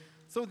 okay?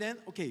 So then,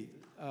 okay,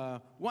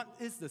 what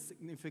is the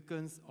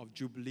significance of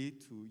Jubilee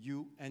to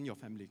you and your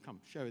family?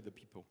 Come, share with the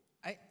people.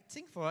 I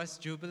think for us,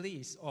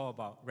 Jubilee is all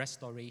about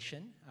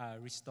restoration,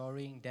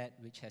 restoring that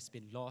which has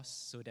been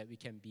lost so that we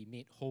can be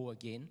made whole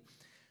again.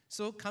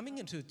 So coming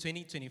into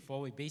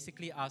 2024, we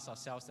basically ask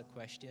ourselves the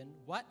question,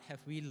 what have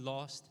we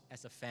lost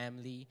as a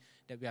family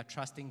that we are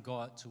trusting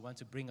God to want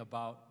to bring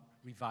about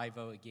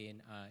revival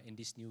again in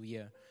this new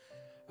year?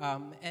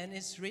 And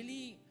it's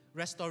really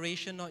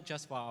restoration not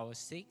just for our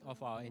sake,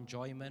 of our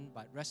enjoyment,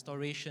 but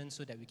restoration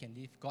so that we can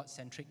live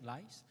God-centric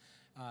lives,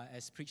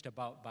 as preached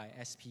about by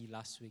SP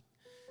last week.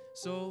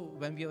 So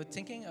when we were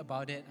thinking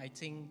about it, I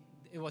think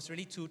it was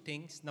really two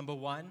things. Number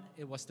one,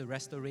 it was the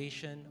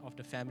restoration of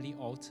the family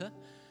altar,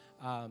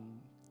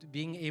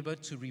 being able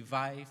to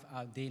revive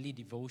our daily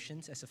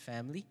devotions as a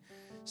family.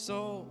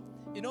 So,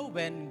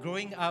 when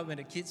growing up, when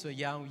the kids were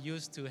young, we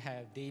used to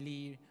have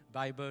daily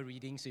Bible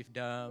readings with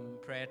them,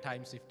 prayer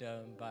times with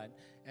them. But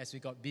as we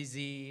got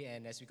busy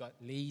and as we got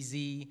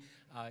lazy,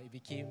 it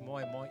became more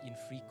and more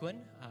infrequent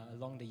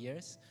along the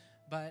years.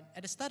 But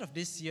at the start of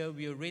this year,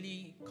 we were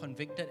really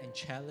convicted and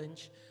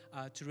challenged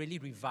to really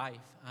revive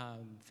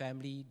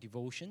family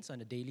devotions on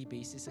a daily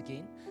basis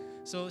again.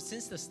 So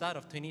since the start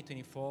of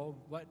 2024,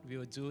 what we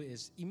will do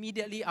is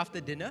immediately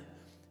after dinner,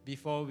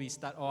 before we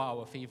start all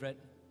our favorite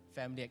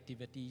family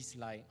activities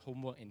like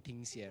homework and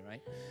things here,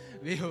 right?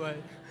 We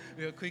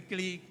will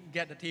quickly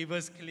get the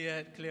tables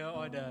cleared, clear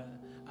all the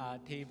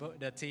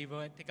table,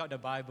 and take out the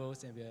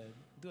Bibles, and we'll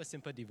do a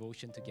simple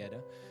devotion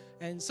together.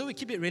 And so we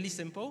keep it really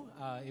simple.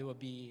 It will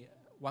be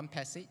one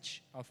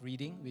passage of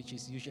reading, which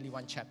is usually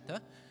one chapter.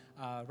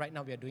 Right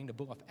now we are doing the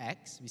book of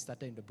Acts. We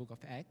started in the book of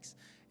Acts.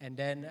 And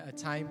then a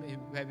time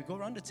where we go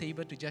around the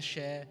table to just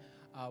share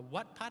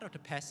what part of the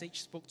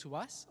passage spoke to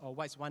us, or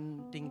what is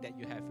one thing that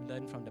you have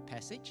learned from the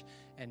passage,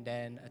 and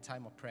then a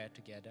time of prayer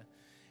together.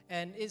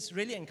 And it's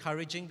really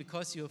encouraging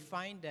because you'll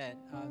find that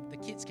the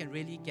kids can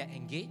really get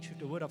engaged with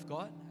the Word of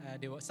God.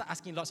 They will start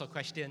asking lots of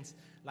questions,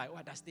 like,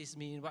 what does this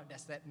mean? What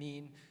does that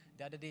mean?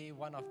 The other day,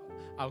 one of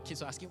our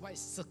kids were asking, what is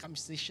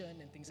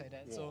circumcision? And things like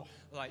that. Yeah. So,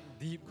 like,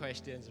 deep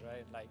questions,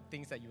 right? Like,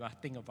 things that you must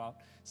think about.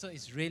 So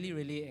it's really,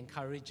 really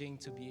encouraging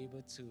to be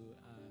able to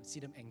see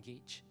them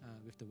engage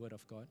with the Word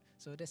of God.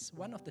 So that's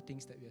one of the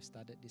things that we have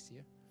started this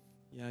year.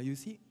 Yeah, you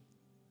see,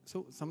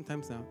 so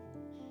sometimes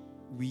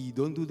we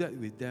don't do that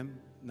with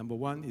them. Number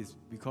one is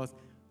because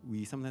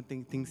we sometimes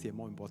think things are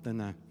more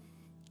important.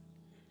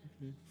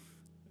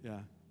 Yeah,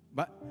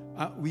 but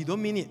we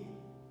don't mean it.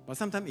 But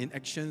sometimes in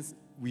actions,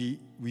 we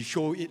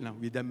show it now.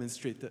 We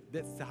demonstrate it.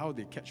 That's how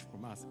they catch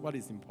from us what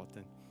is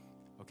important.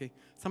 Okay.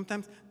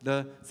 Sometimes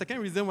the second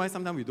reason why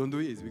sometimes we don't do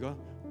it is because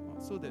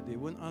so that they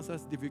won't ask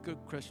us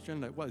difficult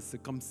questions like what is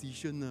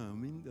circumcision.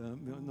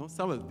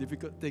 Some of the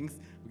difficult things.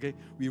 Okay.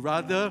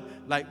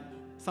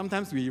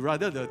 Sometimes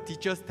the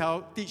teachers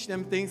teach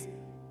them things.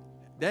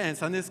 Then in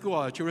Sunday school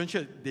or children's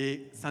church,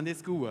 Sunday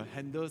school will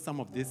handle some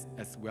of this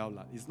as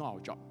well. It's not our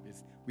job.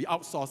 We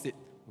outsource it.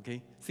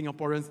 Okay,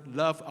 Singaporeans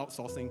love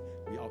outsourcing.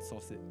 We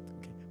outsource it.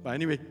 Okay, but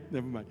anyway,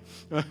 never mind.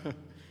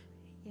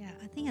 Yeah,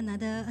 I think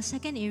a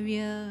second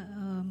area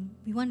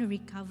we want to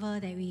recover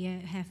that we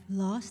have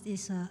lost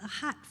is a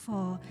heart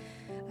for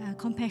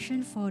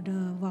compassion for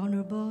the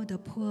vulnerable, the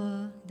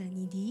poor, the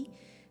needy.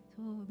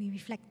 So we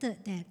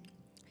reflected that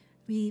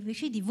we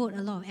actually devote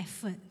a lot of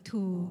effort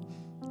to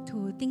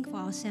think for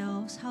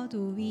ourselves. How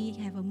do we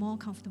have a more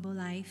comfortable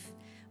life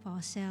for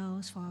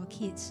ourselves, for our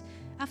kids?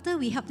 After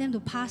we help them to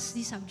pass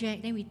this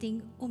subject, then we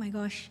think, oh my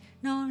gosh,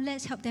 now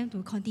let's help them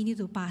to continue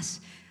to pass.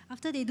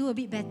 After they do a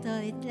bit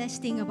better, let's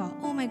think about,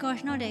 oh my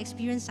gosh, now they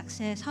experience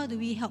success. How do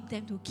we help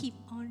them to keep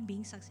on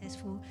being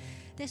successful?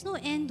 There's no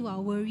end to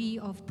our worry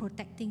of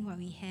protecting what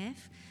we have.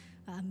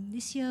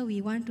 This year,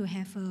 we want to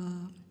have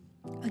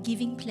a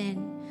giving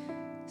plan.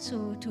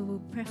 So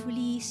to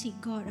prayerfully seek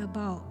God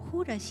about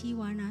who does He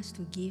want us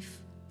to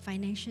give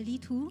financially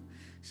to.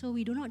 So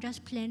we do not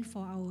just plan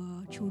for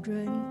our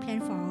children,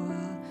 plan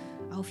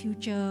for our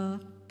future,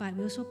 but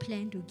we also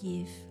plan to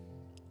give.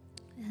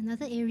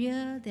 Another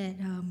area that,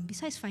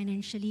 besides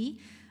financially,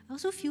 I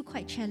also feel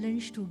quite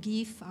challenged to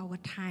give our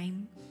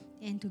time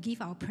and to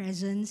give our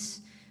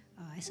presence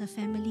as a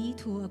family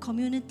to a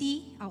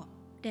community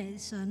that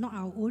is not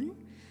our own.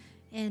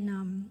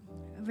 And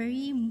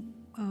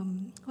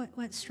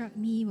what struck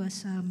me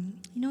was,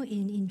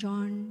 in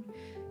John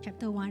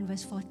chapter 1,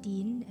 verse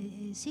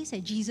 14, it says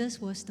that Jesus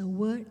was the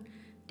Word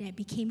that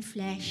became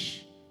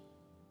flesh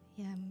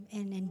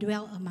and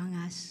dwelt among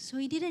us. So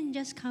He didn't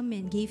just come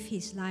and give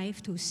His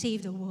life to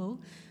save the world,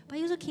 but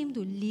He also came to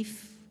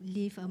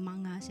live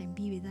among us and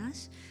be with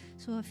us.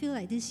 So I feel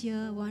like this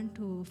year I want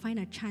to find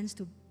a chance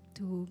to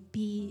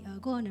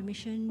go on a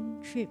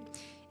mission trip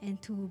and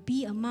to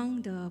be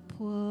among the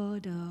poor,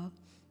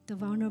 the the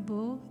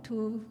vulnerable,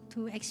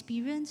 to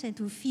experience and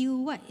to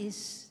feel what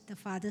is the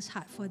Father's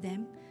heart for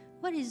them.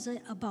 What is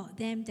it about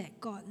them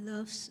that God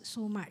loves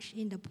so much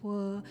in the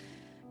poor,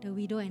 the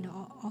widow, and the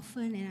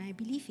orphan? And I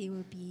believe it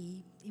will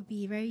be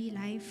very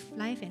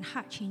life and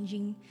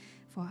heart-changing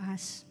for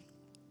us.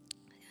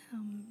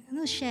 I'm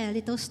going to share a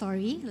little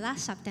story. End of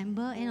last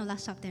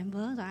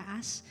September, so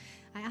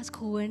I asked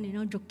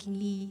Cohen,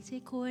 jokingly, say,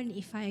 Cohen,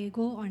 if I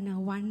go on a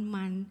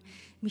 1-month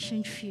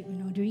mission trip,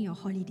 during your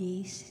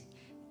holidays,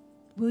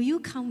 will you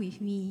come with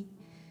me?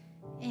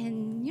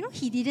 And,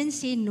 he didn't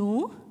say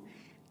no.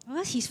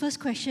 Because his first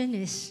question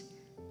is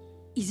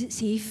it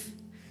safe?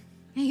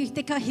 And he'll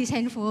take out his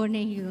handphone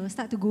and he'll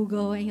start to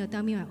Google and he'll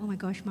tell me, oh my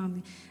gosh,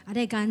 Mom, are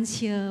there guns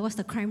here? What's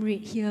the crime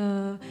rate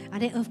here? Are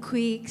there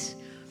earthquakes?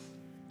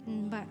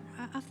 But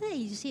after that,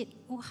 he said,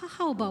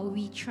 how about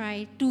we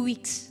try 2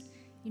 weeks?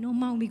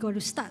 Mom, we got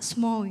to start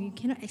small. You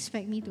cannot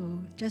expect me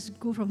to just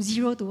go from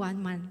 0 to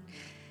 1 month.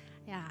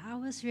 Yeah, I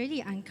was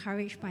really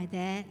encouraged by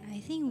that. I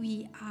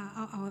think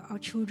our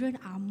children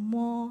are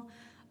more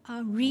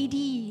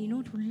ready,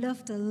 to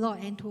love the Lord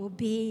and to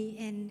obey.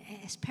 And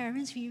as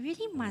parents, we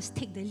really must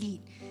take the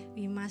lead.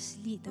 We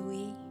must lead the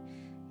way.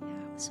 Yeah.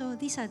 So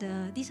these are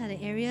the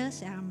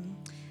areas.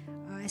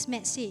 As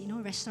Matt said,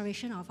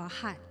 restoration of our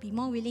heart. Be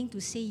more willing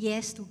to say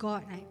yes to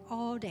God. Like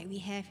all that we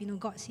have,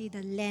 God say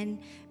the land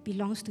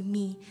belongs to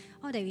me.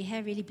 All that we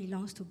have really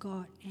belongs to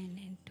God.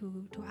 And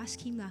to ask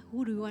Him,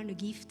 who do you want to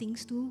give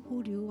things to?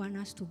 Who do you want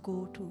us to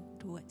go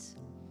towards?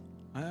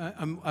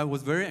 I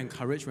was very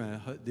encouraged when I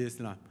heard this.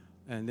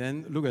 And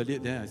then look at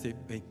it, then I say,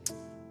 hey,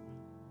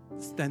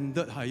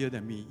 standard higher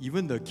than me.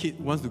 Even the kid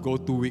wants to go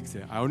 2 weeks.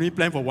 I only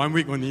plan for 1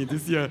 week only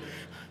this year.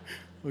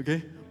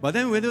 Okay? But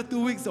then whether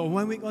 2 weeks or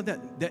 1 week, all that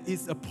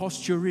is a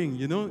posturing,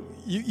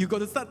 You got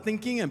to start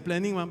thinking and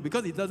planning,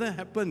 because it doesn't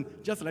happen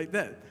just like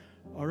that.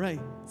 All right?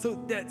 So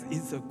that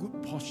is a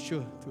good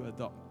posture to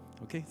adopt.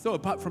 Okay? So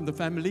apart from the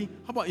family,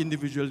 how about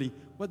individually?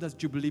 What does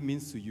Jubilee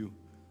means to you?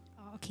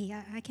 Okay,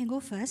 I can go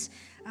first.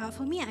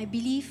 For me, I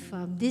believe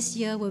this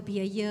year will be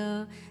a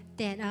year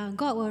that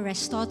God will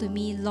restore to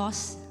me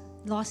lost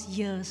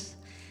years.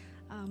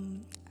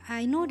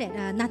 I know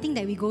that nothing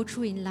that we go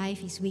through in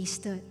life is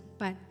wasted,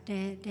 but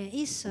there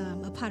is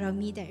a part of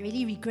me that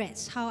really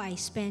regrets how I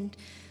spent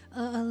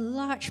a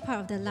large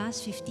part of the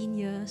last 15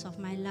 years of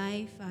my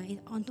life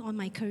on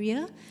my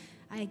career.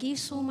 I gave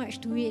so much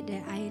to it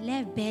that I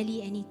left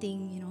barely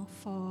anything,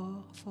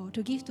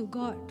 to give to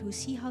God, to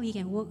see how He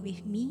can work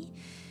with me.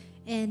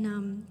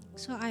 And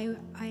so I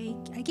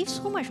give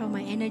so much of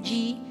my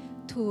energy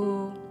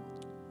to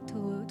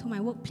my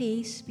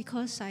workplace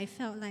because I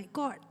felt like,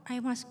 God, I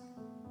must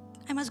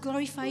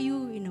glorify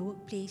you in the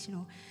workplace.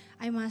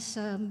 I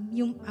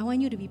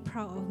want you to be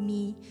proud of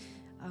me.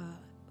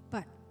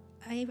 But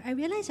I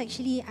realized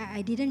actually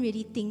I didn't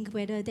really think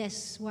whether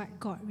that's what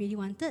God really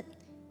wanted.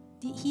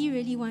 Did He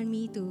really want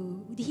me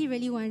to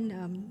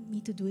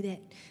do that?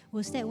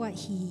 Was that what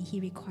He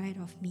required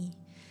of me?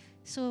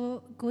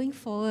 So going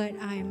forward,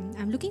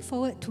 I'm looking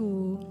forward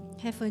to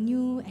have a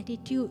new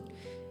attitude,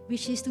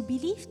 which is to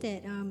believe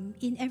that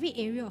in every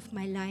area of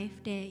my life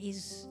there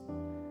is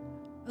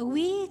a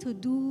way to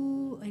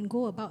do and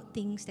go about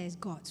things that is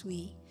God's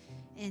way.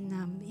 And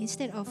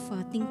instead of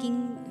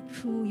thinking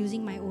through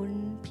using my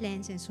own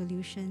plans and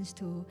solutions,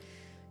 to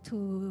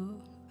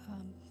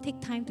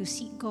take time to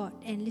seek God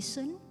and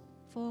listen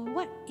for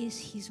what is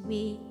His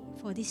way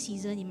for this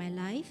season in my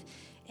life,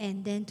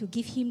 and then to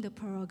give Him the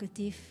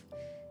prerogative,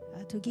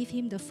 to give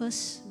Him the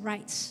first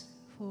rights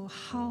for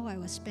how I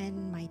will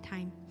spend my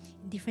time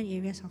in different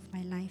areas of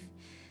my life.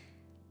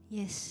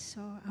 Yes,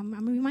 so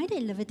I'm reminded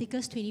in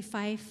Leviticus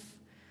 25,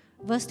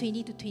 verse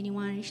 20 to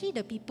 21, actually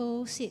the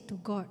people said to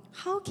God,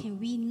 how can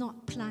we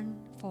not plant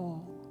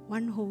for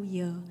 1 whole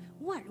year?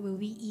 What will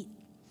we eat?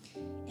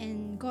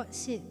 And God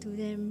said to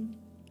them,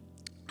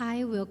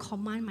 I will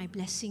command my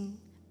blessing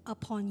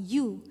upon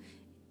you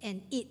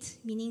and it,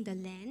 meaning the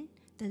land.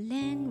 The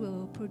land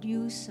will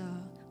produce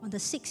on the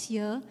 6th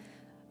year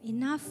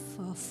enough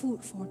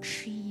food for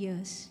 3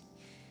 years.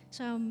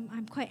 So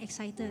I'm quite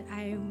excited.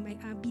 I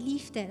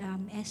believe that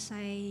as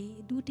I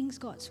do things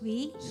God's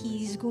way,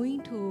 He's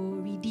going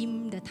to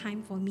redeem the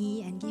time for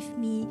me and give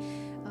me,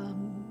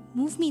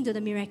 move me into the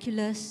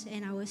miraculous,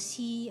 and I will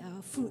see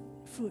fruit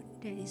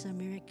that is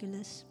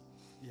miraculous.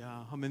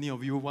 Yeah, how many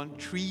of you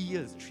want 3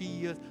 years? 3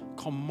 years,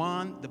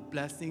 command the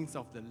blessings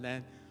of the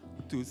land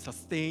to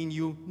sustain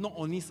you, not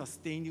only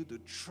sustain you, to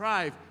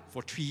thrive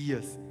for 3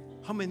 years.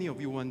 How many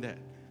of you want that?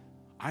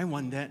 I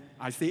want that.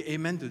 I say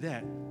amen to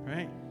that,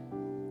 right?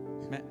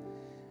 Matt?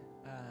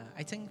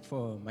 I think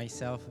for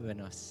myself, when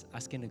I was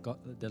asking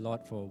the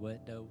Lord for a word,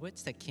 the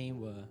words that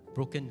came were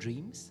broken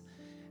dreams.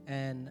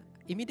 And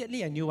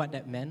immediately I knew what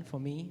that meant for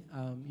me.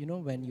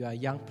 When you are a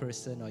young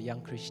person or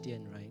young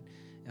Christian, right?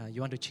 You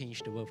want to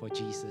change the world for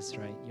Jesus,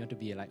 right? You want to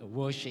be like a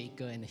world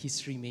shaker and a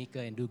history maker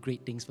and do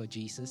great things for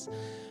Jesus.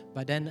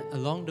 But then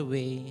along the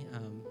way,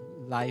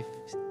 life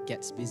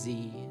gets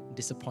busy,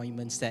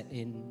 disappointments set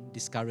in,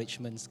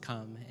 discouragements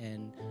come,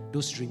 and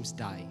those dreams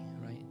die,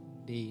 right?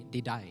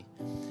 They die.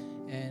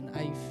 And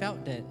I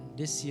felt that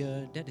this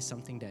year, that is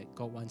something that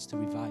God wants to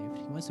revive.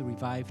 He wants to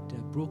revive the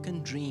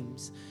broken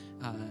dreams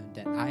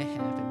that I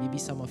have, and maybe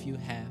some of you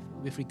have,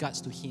 with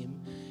regards to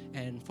Him.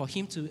 And for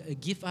Him to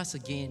give us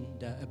again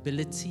the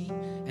ability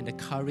and the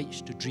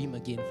courage to dream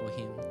again for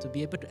Him, to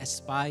be able to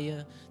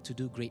aspire to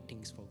do great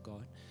things for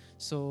God.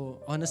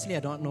 So honestly,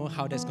 I don't know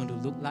how that's going to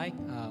look like,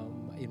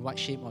 in what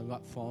shape or in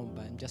what form,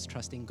 but I'm just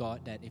trusting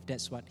God that if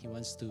that's what He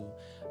wants to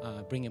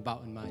bring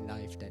about in my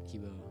life, that He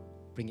will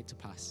bring it to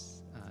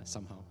pass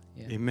somehow.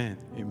 Yeah. Amen.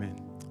 Amen.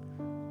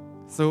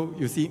 So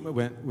you see,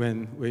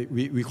 when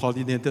we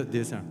coordinated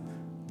this,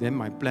 then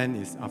my plan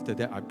is after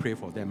that I pray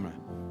for them.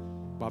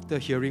 But after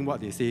hearing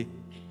what they say,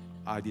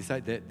 I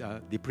decide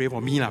that they pray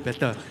for me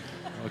better.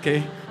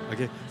 Okay?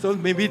 So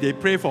maybe they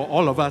pray for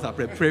all of us. I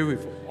pray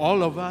with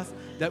all of us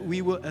that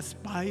we will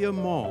aspire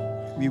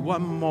more. We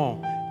want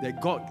more. That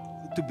God,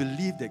 to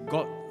believe that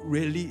God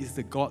really is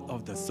the God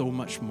of the so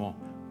much more.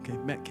 Okay,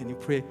 Matt, can you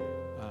pray?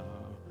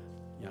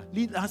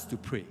 Lead us to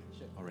pray.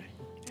 Sure. All right.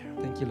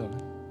 Thank you,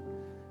 Lord.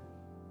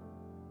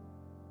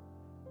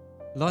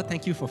 Lord,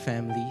 thank you for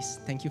families.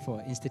 Thank you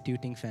for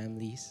instituting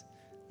families.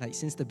 Like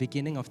since the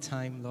beginning of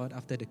time, Lord,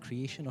 after the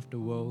creation of the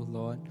world,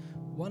 Lord,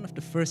 one of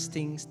the first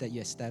things that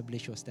you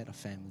established was that of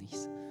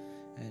families.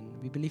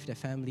 And we believe that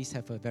families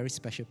have a very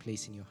special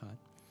place in your heart.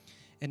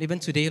 And even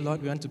today,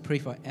 Lord, we want to pray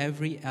for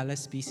every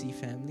LSBC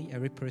family,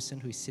 every person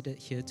who is seated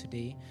here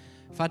today.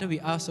 Father, we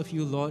ask of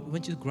you, Lord,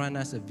 won't you grant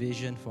us a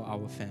vision for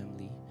our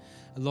family?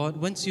 Lord,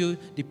 once you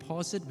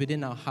deposit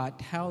within our heart,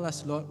 tell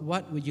us, Lord,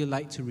 what would you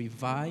like to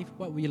revive?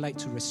 What would you like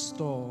to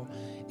restore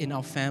in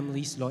our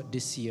families, Lord,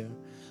 this year?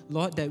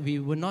 Lord, that we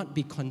will not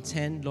be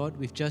content, Lord,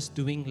 with just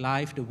doing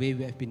life the way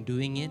we have been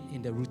doing it,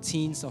 in the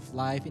routines of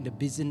life, in the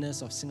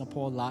busyness of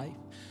Singapore life.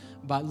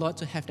 But Lord,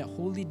 to have that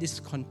holy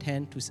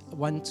discontent, to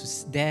want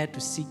to dare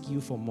to seek you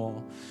for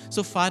more.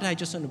 So Father, I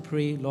just want to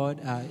pray, Lord,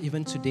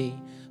 even today,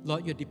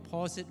 Lord, you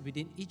deposit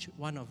within each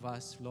one of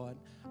us, Lord,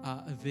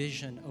 a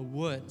vision, a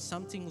word,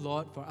 something,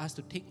 Lord, for us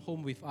to take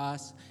home with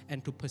us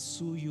and to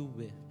pursue you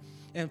with.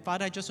 And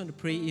Father, I just want to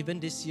pray even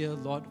this year,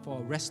 Lord,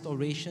 for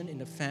restoration in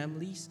the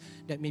families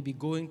that may be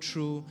going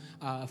through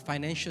a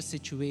financial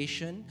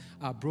situation,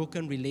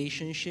 broken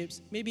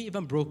relationships, maybe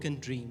even broken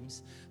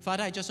dreams.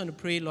 Father, I just want to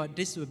pray, Lord,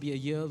 this will be a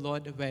year,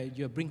 Lord, where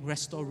you bring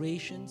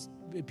restorations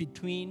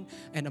between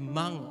and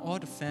among all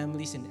the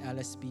families in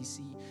LSBC,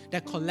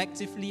 that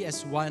collectively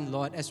as one,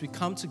 Lord, as we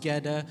come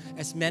together,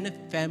 as many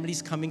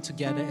families coming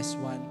together as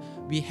one,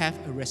 we have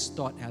a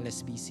restored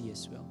LSBC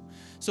as well.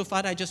 So,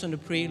 Father, I just want to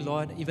pray,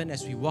 Lord, even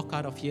as we walk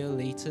out of here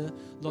later,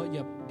 Lord,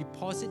 you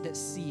deposit that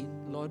seed,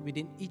 Lord,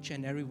 within each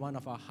and every one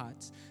of our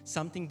hearts,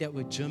 something that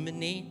will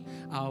germinate,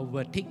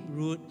 will take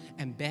root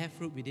and bear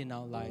fruit within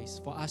our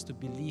lives for us to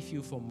believe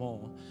you for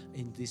more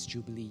in this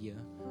Jubilee year.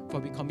 For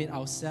we commit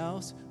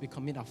ourselves, we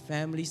commit our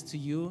families to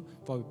you,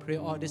 for we pray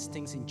all these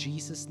things in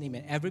Jesus' name.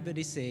 And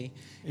everybody say,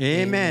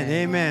 Amen,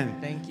 amen.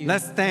 Thank you.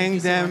 Let's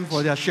thank them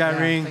for their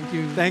sharing. Yeah, thank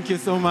you. Thank you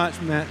so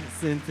much, Matt,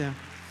 Cynthia.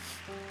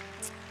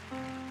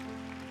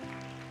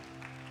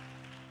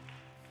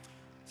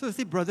 So you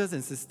see, brothers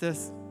and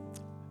sisters,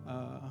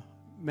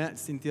 Matt,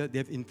 Cynthia,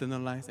 they've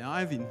internalized, and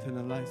I've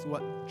internalized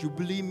what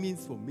Jubilee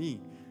means for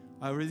me.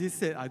 I already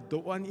said I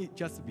don't want it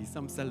just to be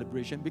some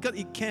celebration, because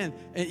it can,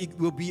 and it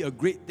will be a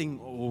great thing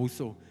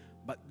also.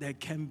 But there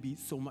can be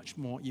so much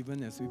more,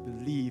 even as we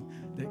believe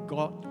that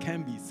God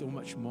can be so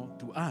much more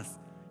to us,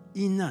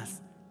 in us,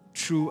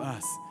 through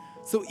us.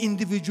 So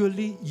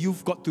individually,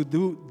 you've got to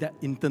do that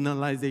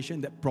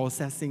internalization, that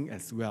processing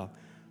as well,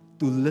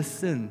 to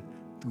listen,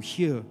 to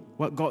hear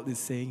what God is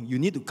saying. You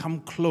need to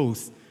come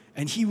close,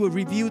 and He will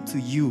reveal to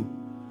you.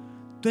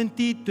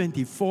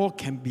 2024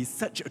 can be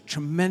such a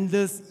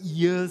tremendous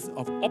year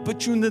of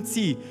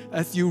opportunity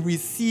as you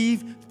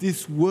receive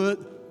this word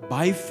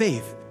by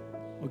faith.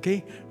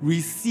 Okay?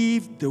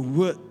 Receive the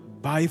word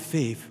by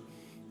faith.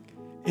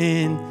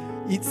 And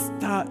it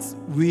starts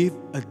with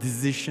a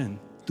decision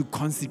to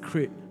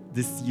consecrate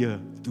this year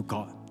to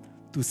God,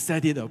 to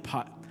set it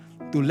apart,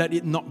 to let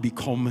it not be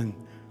common,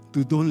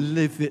 to do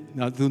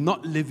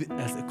not live it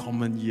as a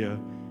common year.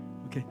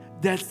 Okay?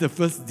 That's the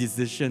first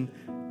decision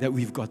that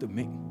we've got to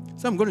make.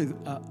 So I'm going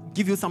to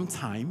give you some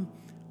time,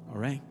 all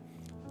right?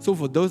 So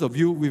for those of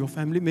you with your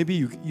family, maybe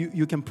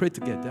you can pray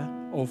together.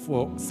 Or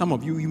for some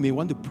of you, you may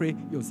want to pray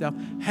yourself.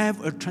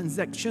 Have a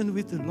transaction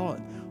with the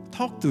Lord.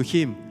 Talk to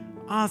Him.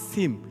 Ask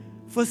Him.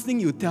 First thing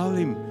you tell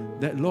Him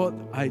that, Lord,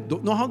 I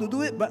don't know how to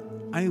do it, but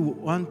I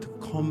want to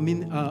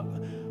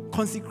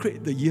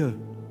consecrate the year.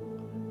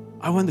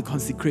 I want to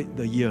consecrate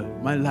the year,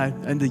 my life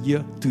and the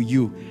year to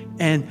you.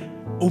 And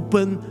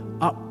open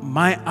up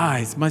my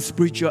eyes, my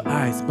spiritual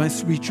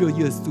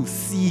ears to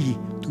see,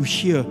 to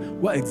hear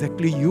what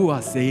exactly you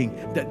are saying,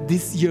 that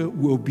this year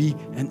will be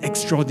an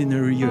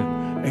extraordinary year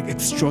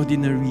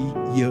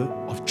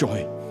of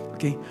joy.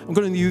 Okay, I'm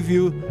going to give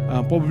you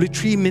probably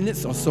 3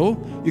 minutes or so.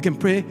 You can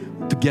pray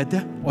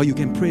together or you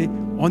can pray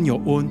on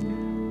your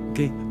own.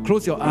 Okay,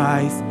 close your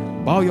eyes,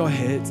 bow your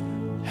heads,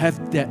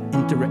 have that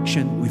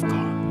interaction with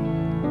God.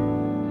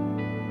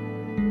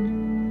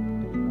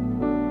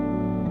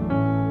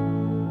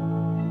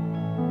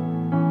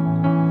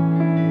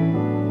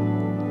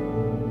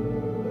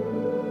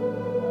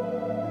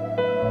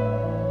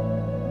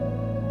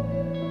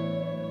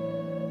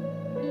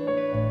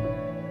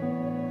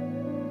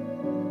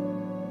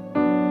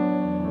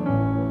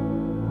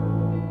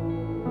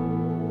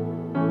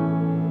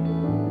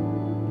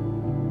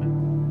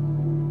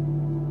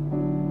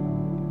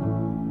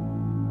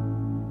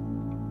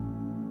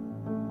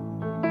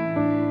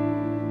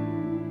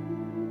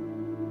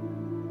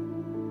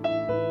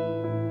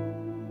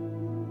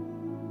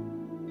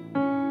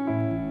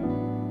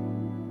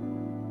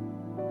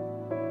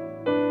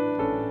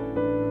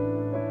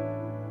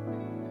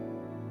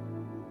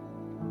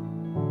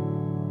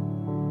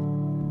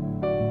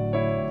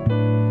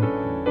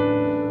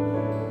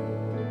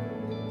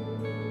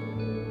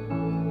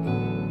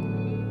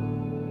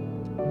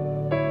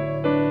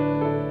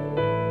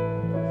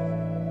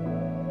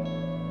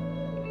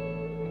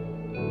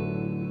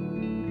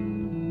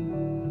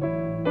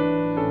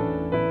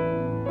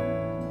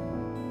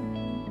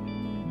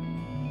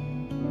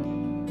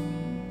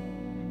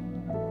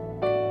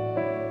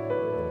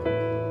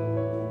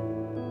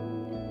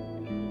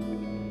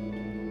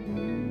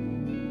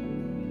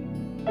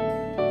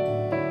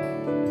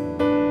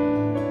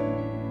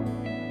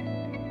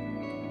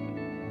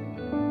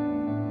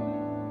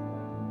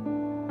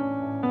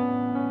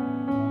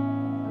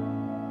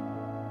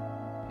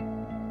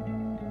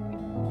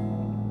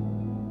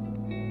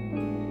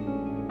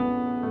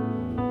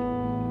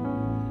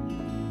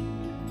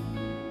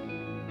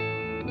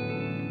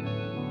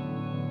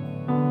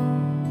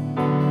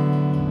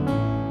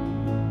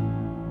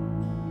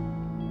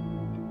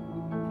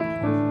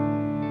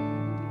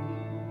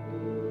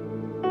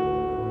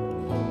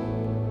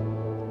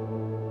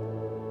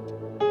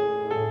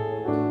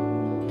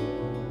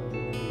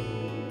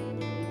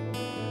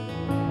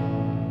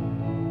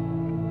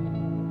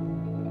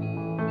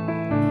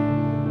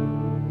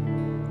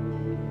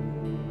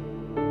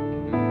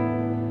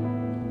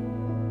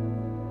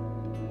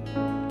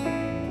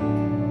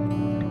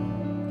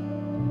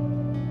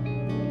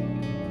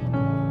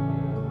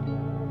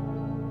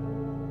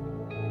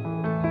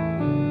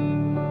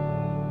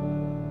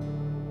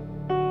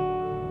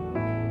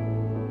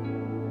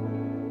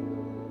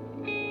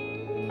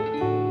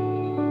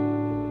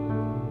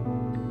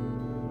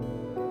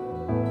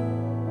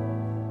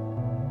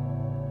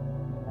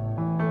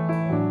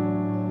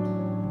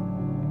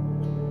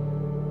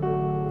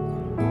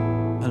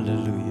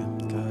 Hallelujah.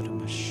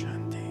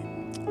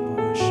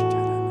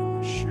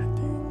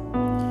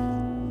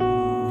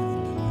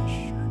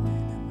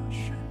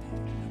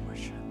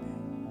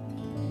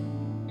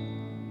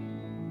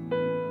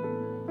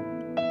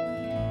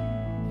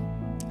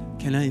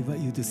 Can I invite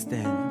you to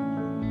stand?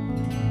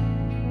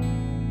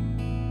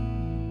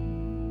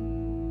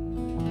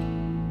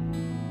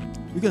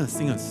 We're going to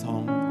sing a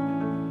song.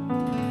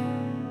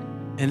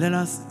 And let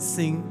us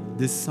sing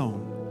this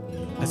song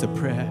as a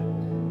prayer,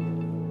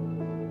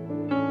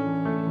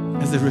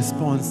 as a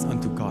response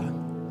unto God.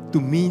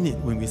 To mean it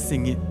when we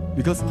sing it.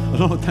 Because a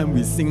lot of time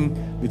we sing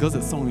because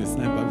the song is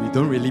nice, but we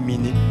don't really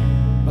mean it.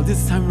 But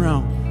this time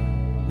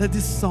around, let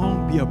this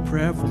song be a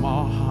prayer from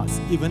our hearts,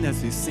 even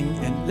as we sing,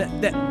 and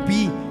let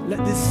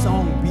this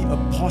song be a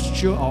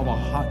posture of our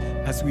heart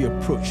as we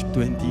approach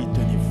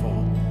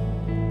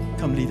 2024.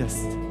 Come lead us.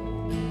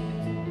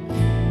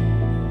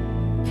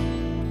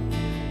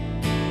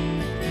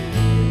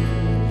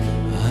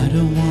 I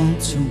don't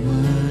want to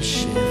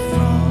worship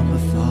from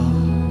afar.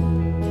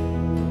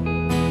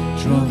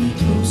 Draw me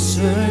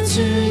closer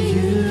to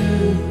you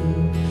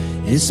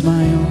is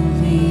my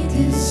only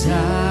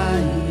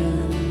desire.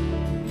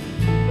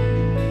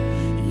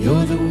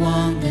 You're the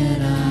one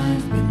that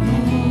I've been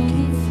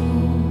longing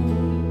for.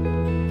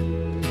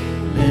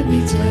 Let me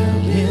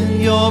dwell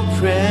in your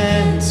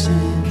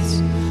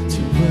presence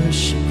to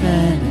worship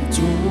and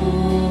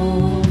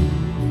adore.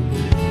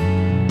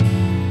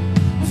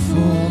 I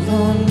fall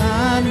on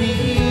my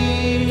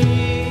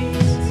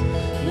knees,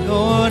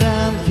 Lord,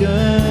 I'm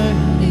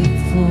yearning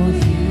for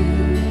you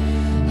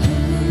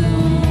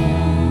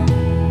alone.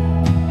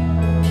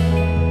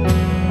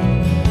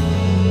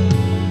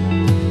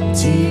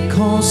 Deep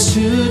calls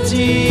to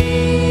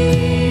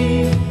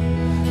deep,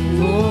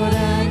 Lord,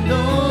 I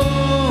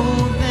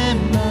know there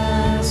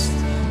must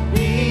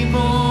be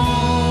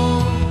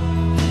more.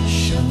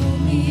 Show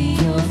me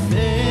your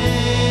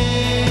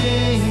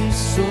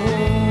face, oh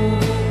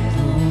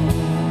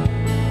Lord.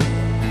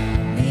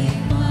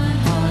 Make my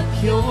heart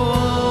pure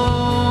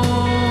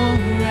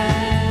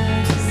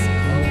as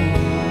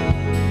gold,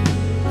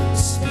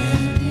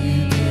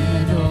 standing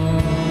in awe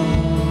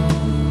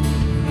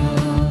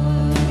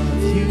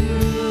of you.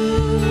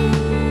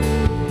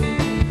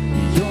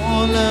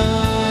 Your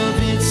love,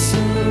 it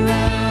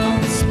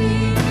surrounds me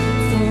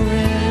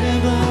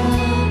forever.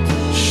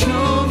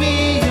 Show me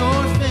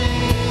your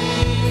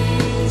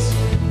face,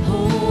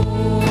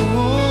 oh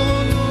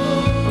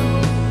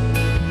Lord.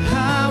 I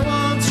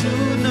want to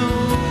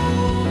know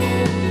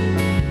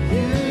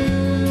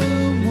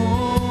you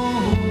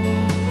more,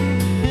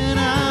 and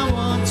I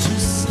want to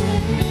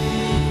stay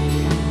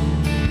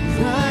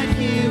right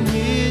here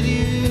with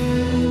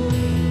you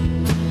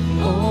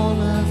all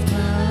of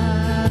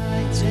my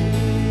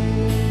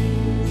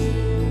days.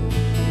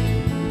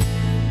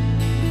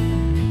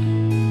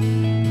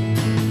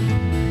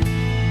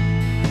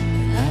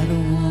 I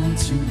don't want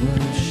to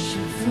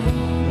worship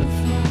from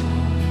afar.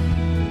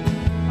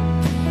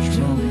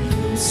 Draw me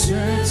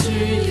closer to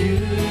you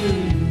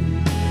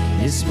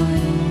is my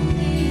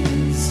only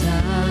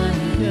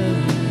desire.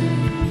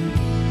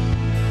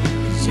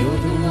 'Cause you're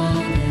the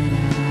one that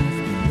I've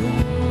been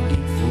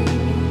longing for.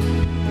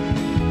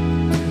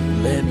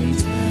 Let me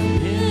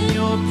dwell in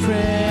your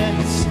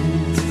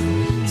presence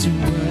to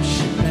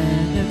worship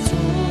and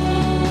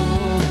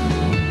adore.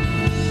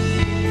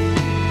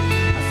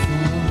 I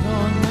fall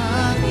on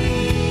my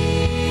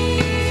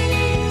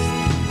knees,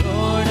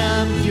 Lord,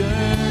 I'm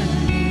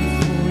yearning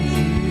for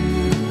you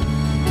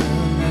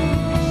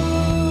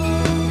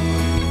alone.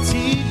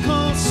 Deep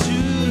calls to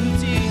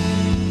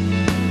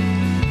deep,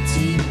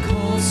 deep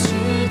calls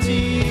to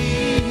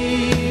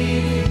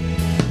deep.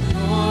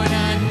 Lord,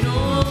 I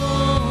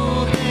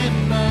know there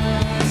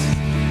must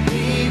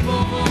be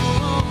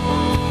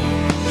more.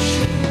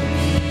 Show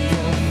me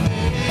your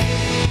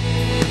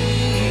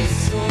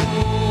face,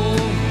 oh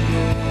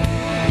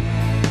Lord.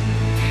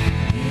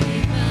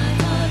 Make my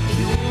heart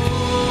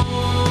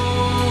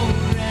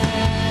pure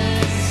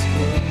as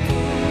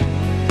gold,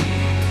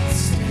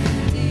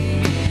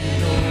 standing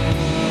in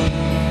awe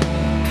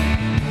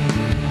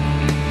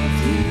of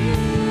you.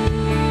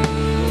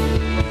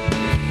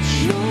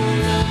 Your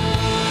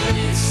love,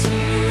 it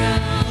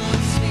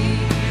surrounds me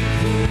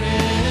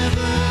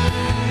forever.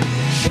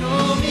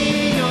 Show me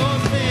your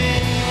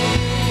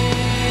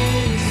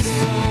face,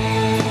 oh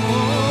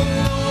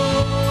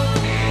Lord.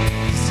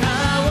 'Cause I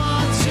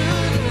want to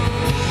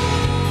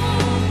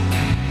know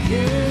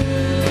you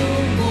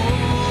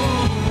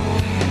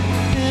more,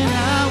 and I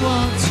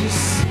want to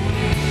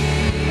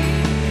stay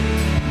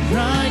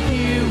right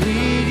here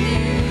with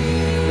you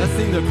Let's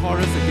sing the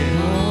chorus again.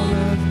 all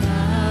of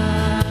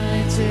my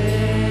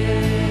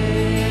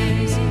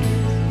days.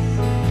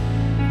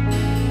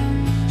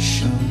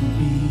 Show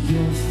me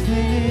your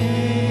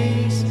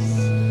face,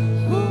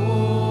 oh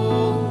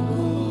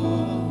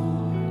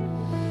Lord.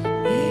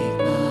 Make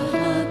my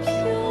heart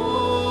pure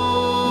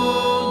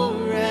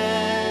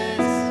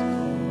as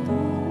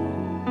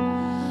gold,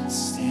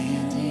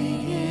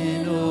 standing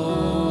in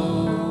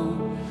awe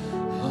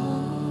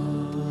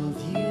of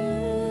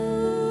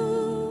you.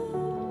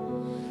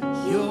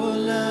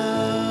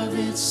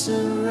 it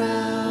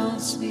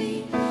surrounds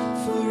me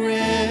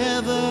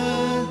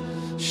forever.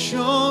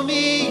 Show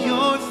me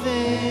your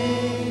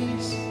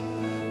face,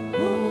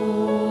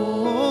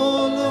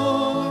 oh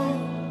Lord.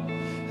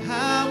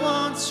 I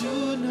want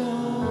to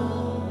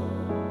know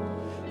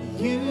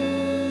you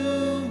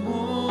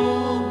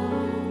more.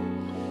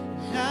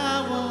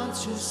 I want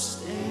to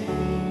stay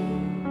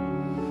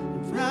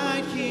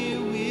right here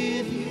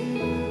with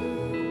you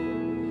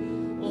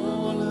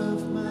all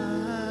of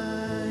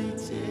my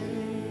days.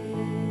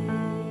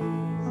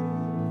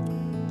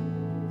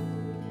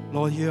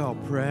 Lord, hear our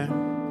prayer.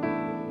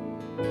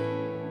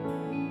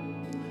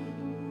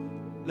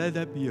 Let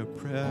that be a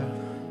prayer,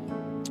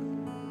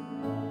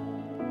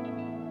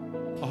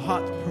 a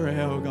heart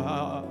prayer, oh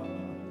God,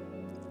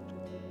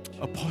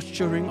 a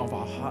posturing of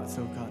our hearts,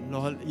 oh God,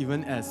 Lord,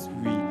 even as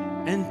we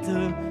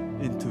enter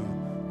into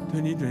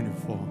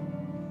 2024.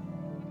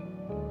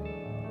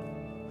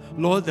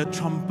 Lord, the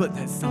trumpet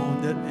has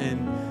sounded,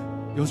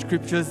 and your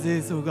scripture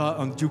says, oh God,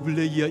 on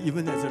Jubilee year,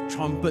 even as a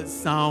trumpet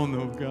sound,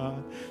 oh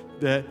God,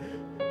 that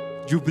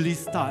Jubilee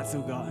starts,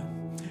 oh God.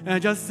 And I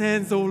just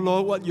sense, oh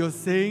Lord, what you're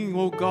saying,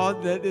 oh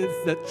God, that is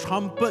the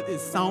trumpet is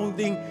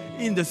sounding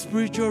in the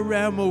spiritual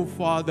realm, oh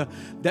Father,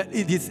 that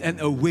it is an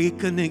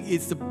awakening.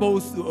 It's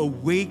supposed to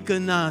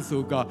awaken us,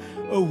 oh God,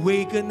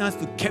 awaken us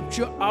to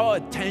capture our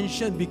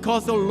attention,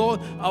 because, oh Lord,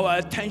 our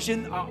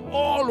attention are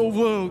all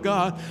over, oh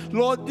God.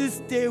 Lord, this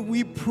day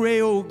we pray,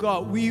 oh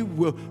God, we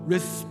will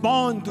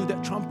respond to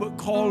that trumpet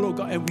call, oh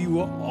God, and we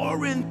will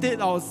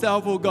orientate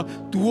ourselves, oh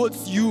God,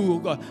 towards you, oh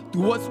God,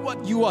 towards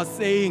what you are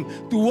saying,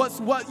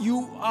 towards what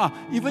you are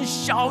even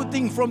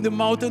shouting from the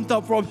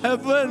mountaintop, from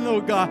heaven,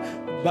 oh God.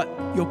 But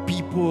your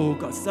people, oh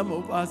God, some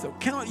of us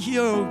cannot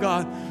hear, oh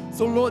God.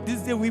 So Lord,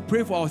 this day we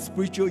pray for our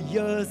spiritual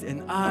ears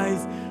and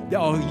eyes, that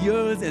our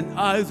ears and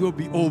eyes will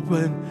be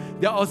open,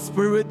 that our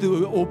spirit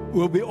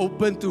will be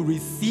open to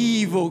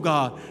receive, oh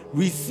God,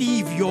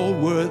 receive your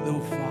word, oh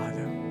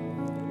Father.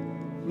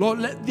 Lord,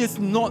 let this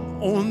not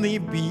only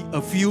be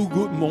a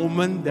feel-good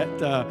moment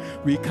that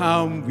we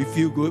come, we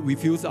feel good, we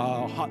feel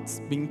our hearts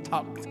being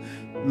tugged.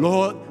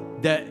 Lord,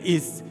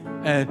 this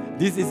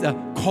is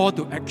a call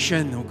to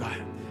action, oh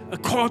God. A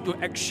call to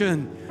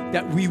action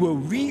that we will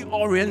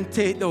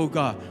reorientate, oh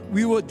God.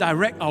 We will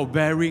direct our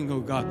bearing, oh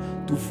God,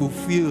 to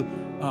fulfill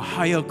a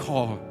higher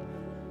call.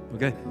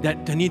 Okay?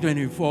 That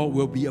 2024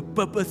 will be a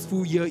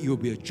purposeful year, it will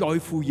be a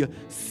joyful year,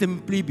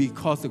 simply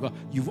because, oh God,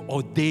 you've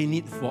ordained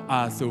it for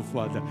us, oh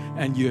Father,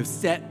 and you have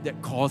set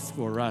that course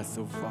for us,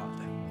 oh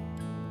Father.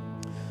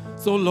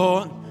 So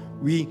Lord,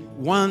 we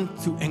want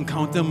to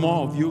encounter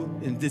more of you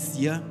in this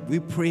year. We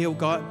pray, oh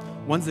God,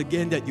 once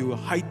again that you will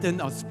heighten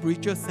our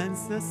spiritual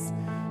senses,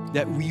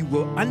 that we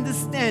will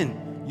understand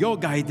your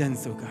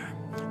guidance, oh God.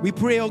 We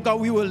pray, oh God,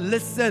 we will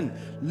listen.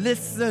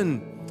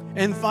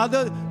 And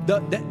Father,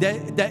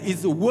 there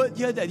is a word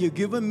here that you've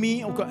given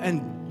me, oh God,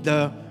 and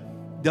the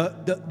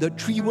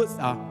three words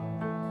are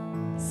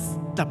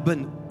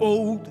stubborn,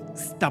 old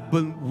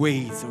stubborn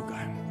ways, oh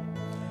God.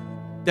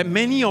 That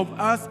many of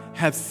us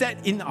have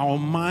set in our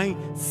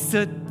mind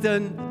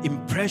certain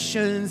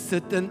impressions,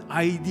 certain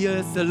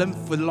ideas, certain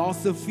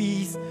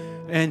philosophies,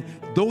 and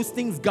those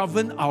things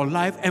govern our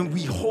life, and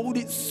we hold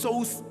it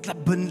so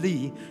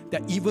stubbornly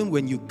that even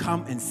when you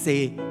come and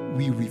say,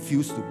 we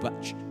refuse to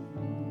budge.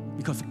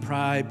 Because of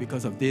pride,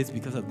 because of this,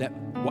 because of that,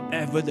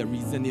 whatever the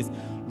reason is.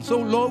 So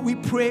Lord, we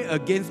pray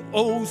against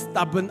all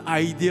stubborn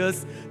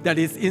ideas that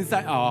is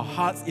inside our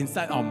hearts,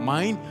 inside our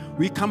mind.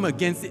 We come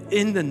against it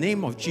in the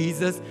name of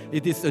Jesus.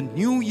 It is a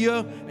new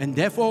year, and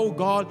therefore, oh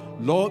God,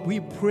 Lord, we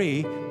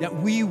pray that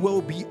we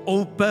will be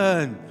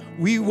open.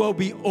 We will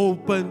be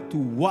open to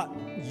what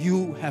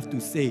you have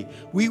to say.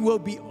 We will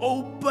be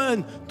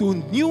open to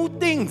new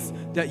things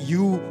that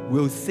you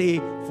will say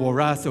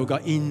for us, oh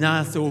God, in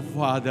us, oh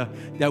Father,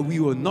 that we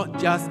will not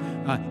just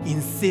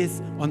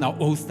insist on our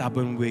old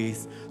stubborn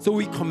ways. So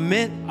we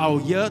commit our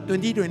year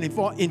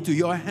 2024 into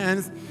your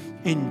hands.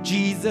 In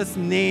Jesus'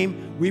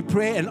 name we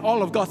pray, and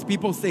all of God's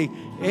people say,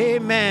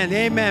 amen,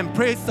 amen.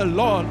 Praise the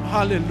Lord.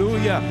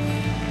 Hallelujah.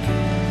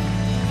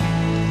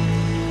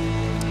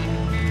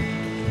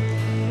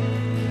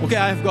 Okay,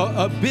 I've got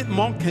a bit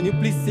more. Can you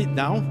please sit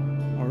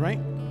down? All right.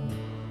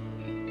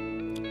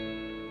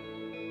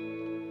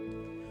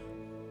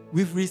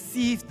 We've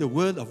received the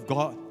word of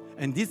God,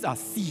 and these are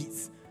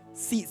seeds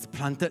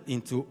planted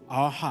into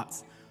our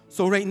hearts.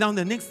 So right now,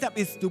 the next step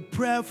is to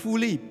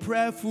prayerfully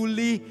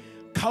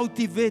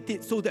cultivate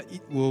it so that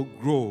it will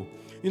grow.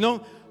 You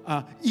know,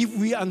 if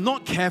we are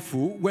not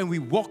careful, when we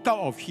walk out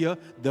of here,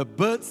 the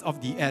birds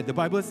of the air, the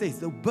Bible says,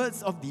 the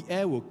birds of the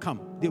air will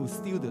come. They will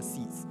steal the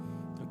seeds.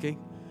 Okay?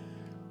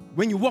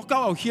 When you walk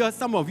out of here,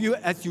 some of you,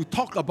 as you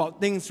talk about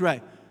things,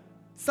 right,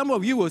 some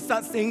of you will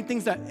start saying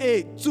things like,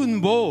 hey,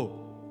 Zunbo,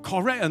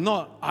 correct or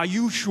not? Are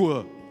you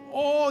sure?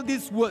 All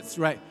these words,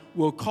 right,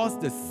 will cause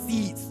the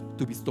seeds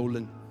to be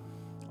stolen.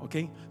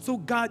 Okay? So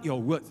guard your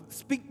words.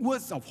 Speak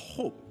words of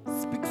hope.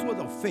 Speak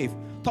words of faith.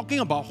 Talking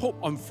about hope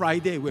on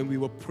Friday when we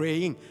were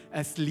praying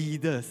as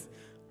leaders,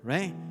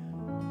 right?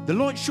 The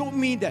Lord showed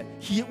me that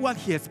what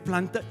He has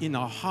planted in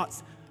our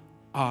hearts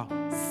are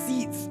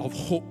seeds of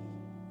hope.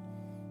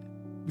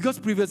 Because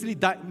previously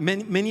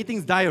many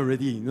things die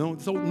already,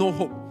 so no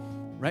hope,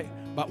 right?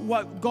 But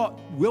what God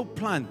will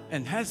plant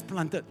and has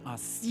planted are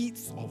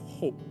seeds of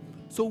hope.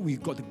 So we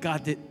got to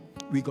guard it,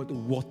 we got to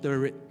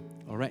water it,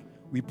 all right?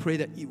 We pray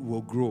that it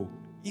will grow,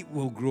 and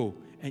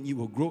it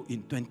will grow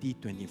in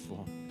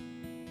 2024.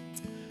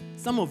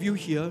 Some of you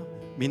here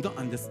may not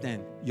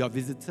understand. You're a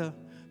visitor,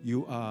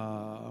 you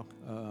are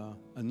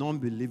a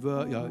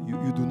non-believer,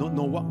 you do not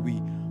know what we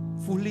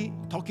fully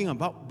talking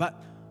about. But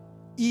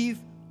if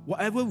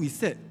whatever we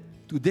said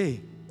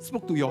today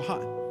spoke to your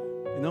heart,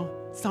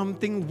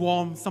 something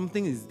warm,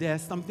 something is there,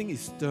 something is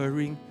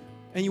stirring,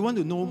 and you want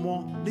to know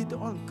more, later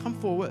on, come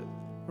forward,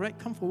 right?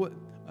 Come forward.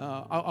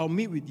 I'll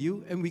meet with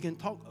you, and we can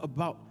talk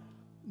about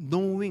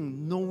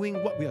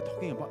knowing what we are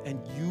talking about, and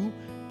you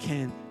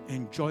can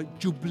enjoy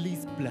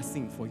Jubilee's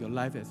blessing for your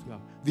life as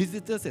well.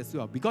 Visitors as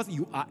well, because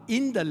you are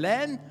in the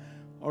land,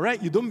 all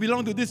right? You don't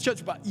belong to this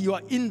church, but you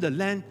are in the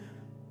land.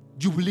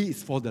 Jubilee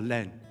is for the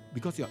land.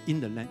 Because you are in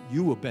the land,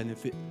 you will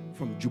benefit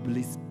from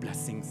Jubilee's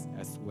blessings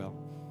as well.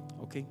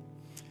 Okay?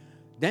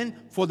 Then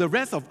for the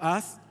rest of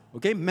us,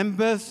 okay,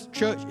 members,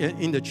 church,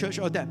 in the church,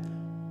 all that,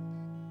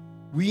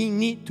 we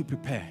need to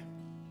prepare.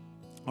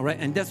 All right?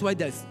 And that's why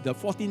there's the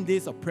 14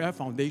 days of prayer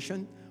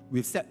foundation.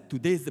 We've said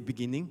today is the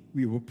beginning.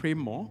 We will pray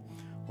more.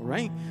 All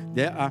right?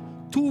 There are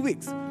 2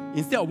 weeks.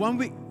 Instead of 1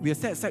 week, we have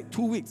set aside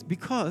 2 weeks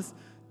because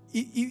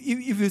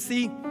if you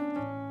see,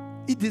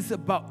 it is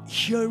about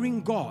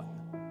hearing God.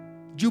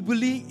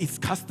 Jubilee is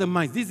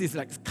customized. This is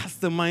like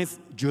customized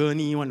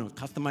journey,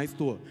 customized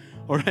tour.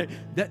 All right?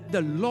 That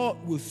the Lord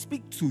will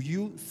speak to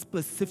you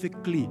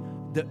specifically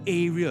the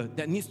area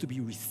that needs to be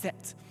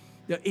reset,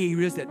 the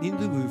areas that need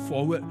to be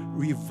forward,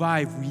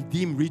 revive,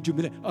 redeem,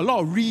 rejuvenate. A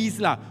lot of re's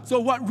lah. So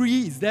what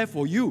re is there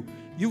for you?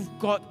 You've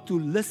got to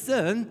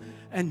listen,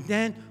 and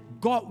then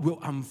God will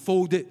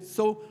unfold it.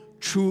 So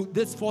through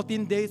this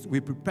 14 days, we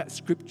prepare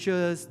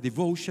scriptures,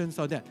 devotions,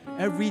 all that.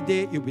 Every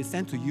day it will be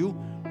sent to you.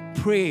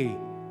 Pray.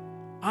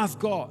 Ask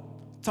God.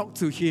 Talk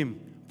to Him.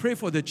 Pray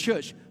for the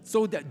church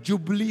so that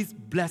Jubilee's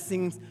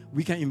blessings,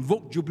 we can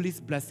invoke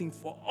Jubilee's blessing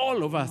for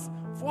all of us,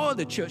 for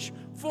the church,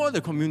 for the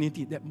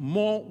community, that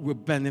more will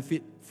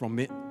benefit from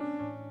it.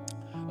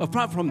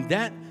 Apart from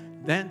that,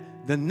 then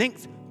the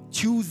next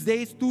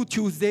Tuesdays, 2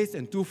 Tuesdays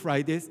and 2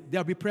 Fridays,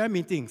 there will be prayer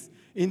meetings.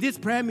 In these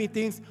prayer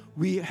meetings,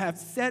 we have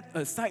set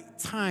aside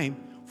time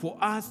for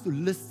us to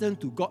listen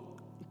to God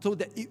so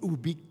that it will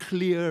be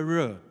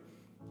clearer.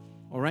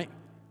 All right?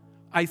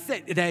 I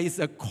said there is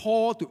a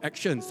call to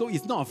action, so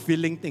it's not a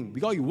feeling thing.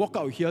 Because you walk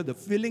out here, the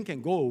feeling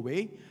can go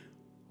away.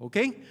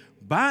 Okay?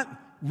 But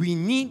we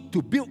need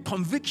to build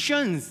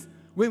convictions.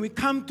 When we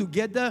come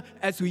together,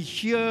 as we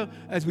hear,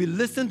 as we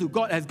listen to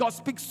God, as God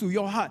speaks to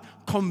your heart,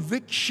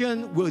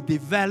 conviction will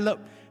develop,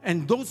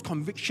 and those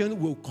convictions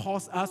will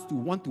cause us to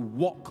want to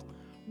walk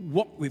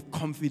with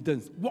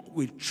confidence, walk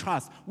with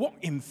trust, walk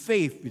in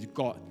faith with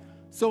God.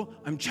 So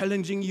I'm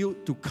challenging you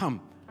to come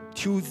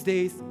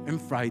Tuesdays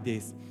and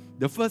Fridays.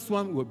 The first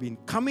one will be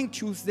coming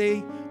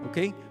Tuesday,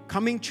 okay?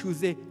 Coming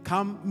Tuesday,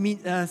 come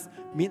meet us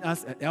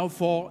at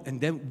L4, and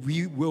then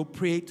we will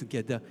pray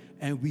together,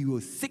 and we will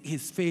seek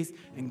His face,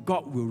 and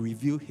God will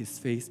reveal His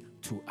face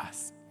to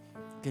us.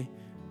 Okay?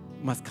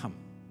 Must come.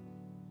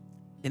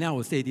 And I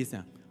will say this,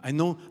 I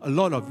know a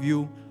lot of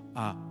you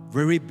are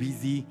very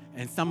busy,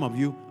 and some of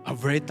you are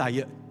very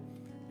tired,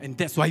 and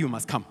that's why you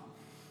must come.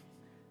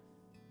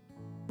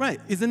 Right,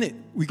 isn't it?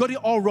 We got it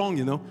all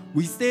wrong,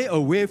 We stay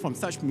away from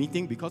such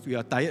meeting because we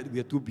are tired,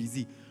 we are too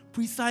busy.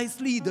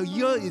 Precisely, the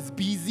year is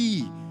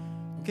busy.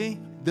 Okay?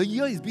 The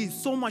year is busy,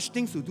 so much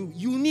things to do.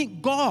 You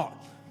need God.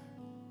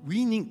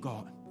 We need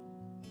God.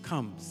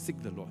 Come,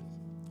 seek the Lord.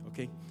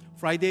 Okay?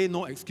 Friday,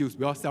 no excuse.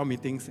 We all cell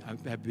meetings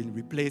have been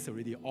replaced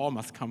already. All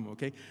must come,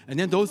 okay? And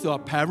then those who are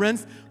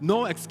parents,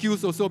 no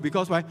excuse also,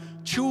 because why?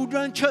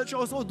 Children church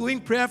also doing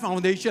prayer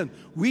foundation.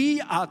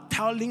 We are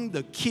telling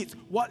the kids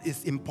what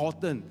is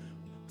important.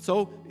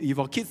 So if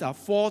our kids are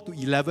 4 to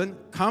 11,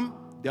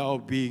 come, there will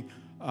be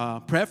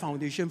prayer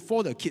foundation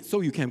for the kids. So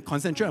you can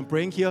concentrate on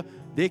praying here.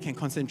 They can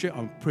concentrate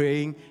on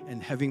praying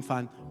and having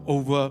fun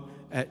over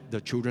at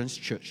the children's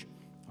church.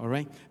 All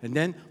right? And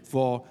then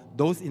for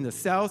those in the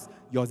cells,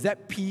 your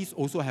ZPs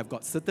also have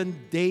got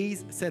certain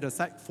days set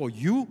aside for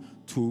you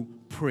to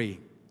pray.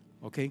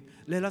 Okay?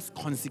 Let us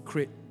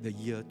consecrate the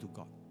year to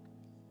God.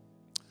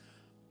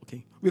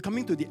 Okay? We're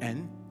coming to the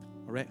end.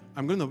 All right?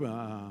 I'm going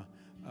to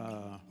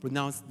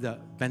pronounce the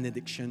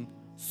benediction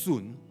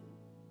soon.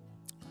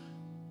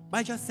 But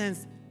I just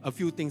sense a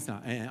few things,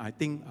 and I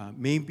think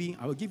maybe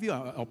I will give you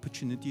an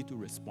opportunity to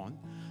respond.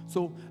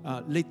 So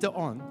later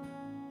on,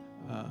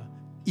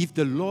 if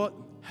the Lord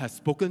has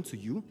spoken to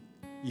you,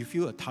 you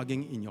feel a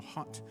tugging in your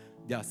heart,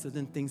 there are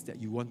certain things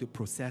that you want to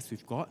process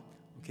with God,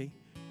 okay?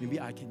 Maybe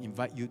I can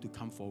invite you to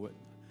come forward.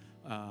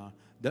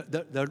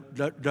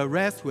 The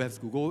rest who has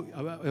to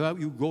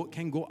go,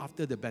 can go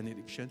after the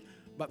benediction.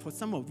 But for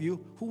some of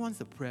you, who wants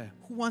a prayer?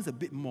 Who wants a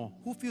bit more?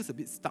 Who feels a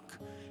bit stuck?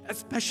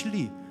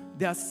 Especially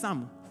there are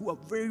some who are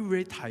very,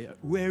 very tired,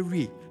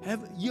 weary.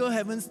 Year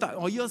haven't started,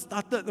 or year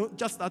started,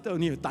 just started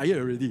only, you're tired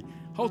already.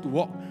 How to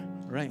walk,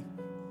 right?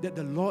 That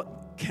the Lord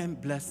can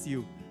bless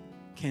you,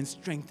 can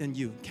strengthen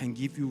you, can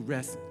give you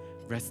rest,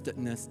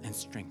 restedness, and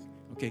strength.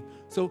 Okay?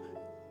 So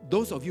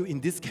those of you in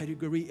this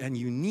category and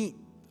you need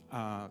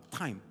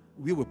time,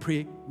 we will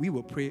pray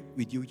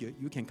with you here.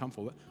 You can come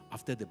forward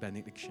after the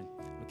benediction.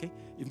 Okay?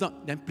 If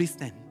not, then please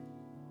stand.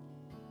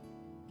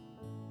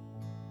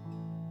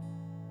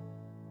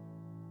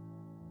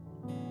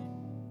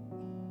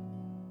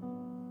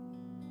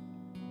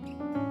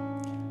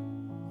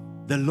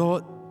 The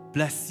Lord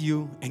bless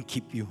you and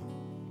keep you.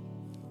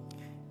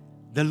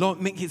 The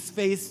Lord make His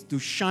face to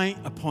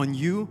shine upon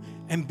you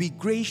and be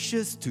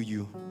gracious to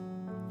you.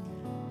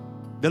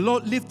 The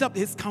Lord lift up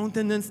His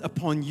countenance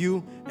upon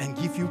you and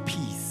give you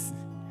peace.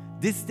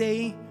 This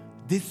day,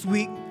 this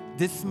week,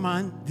 this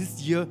month, this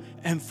year,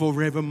 and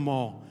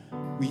forevermore.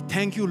 We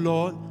thank you,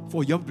 Lord,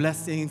 for your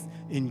blessings.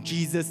 In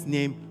Jesus'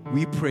 name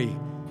we pray.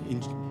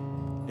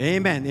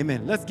 Amen.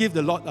 Amen. Let's give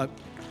the Lord a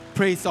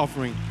praise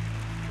offering.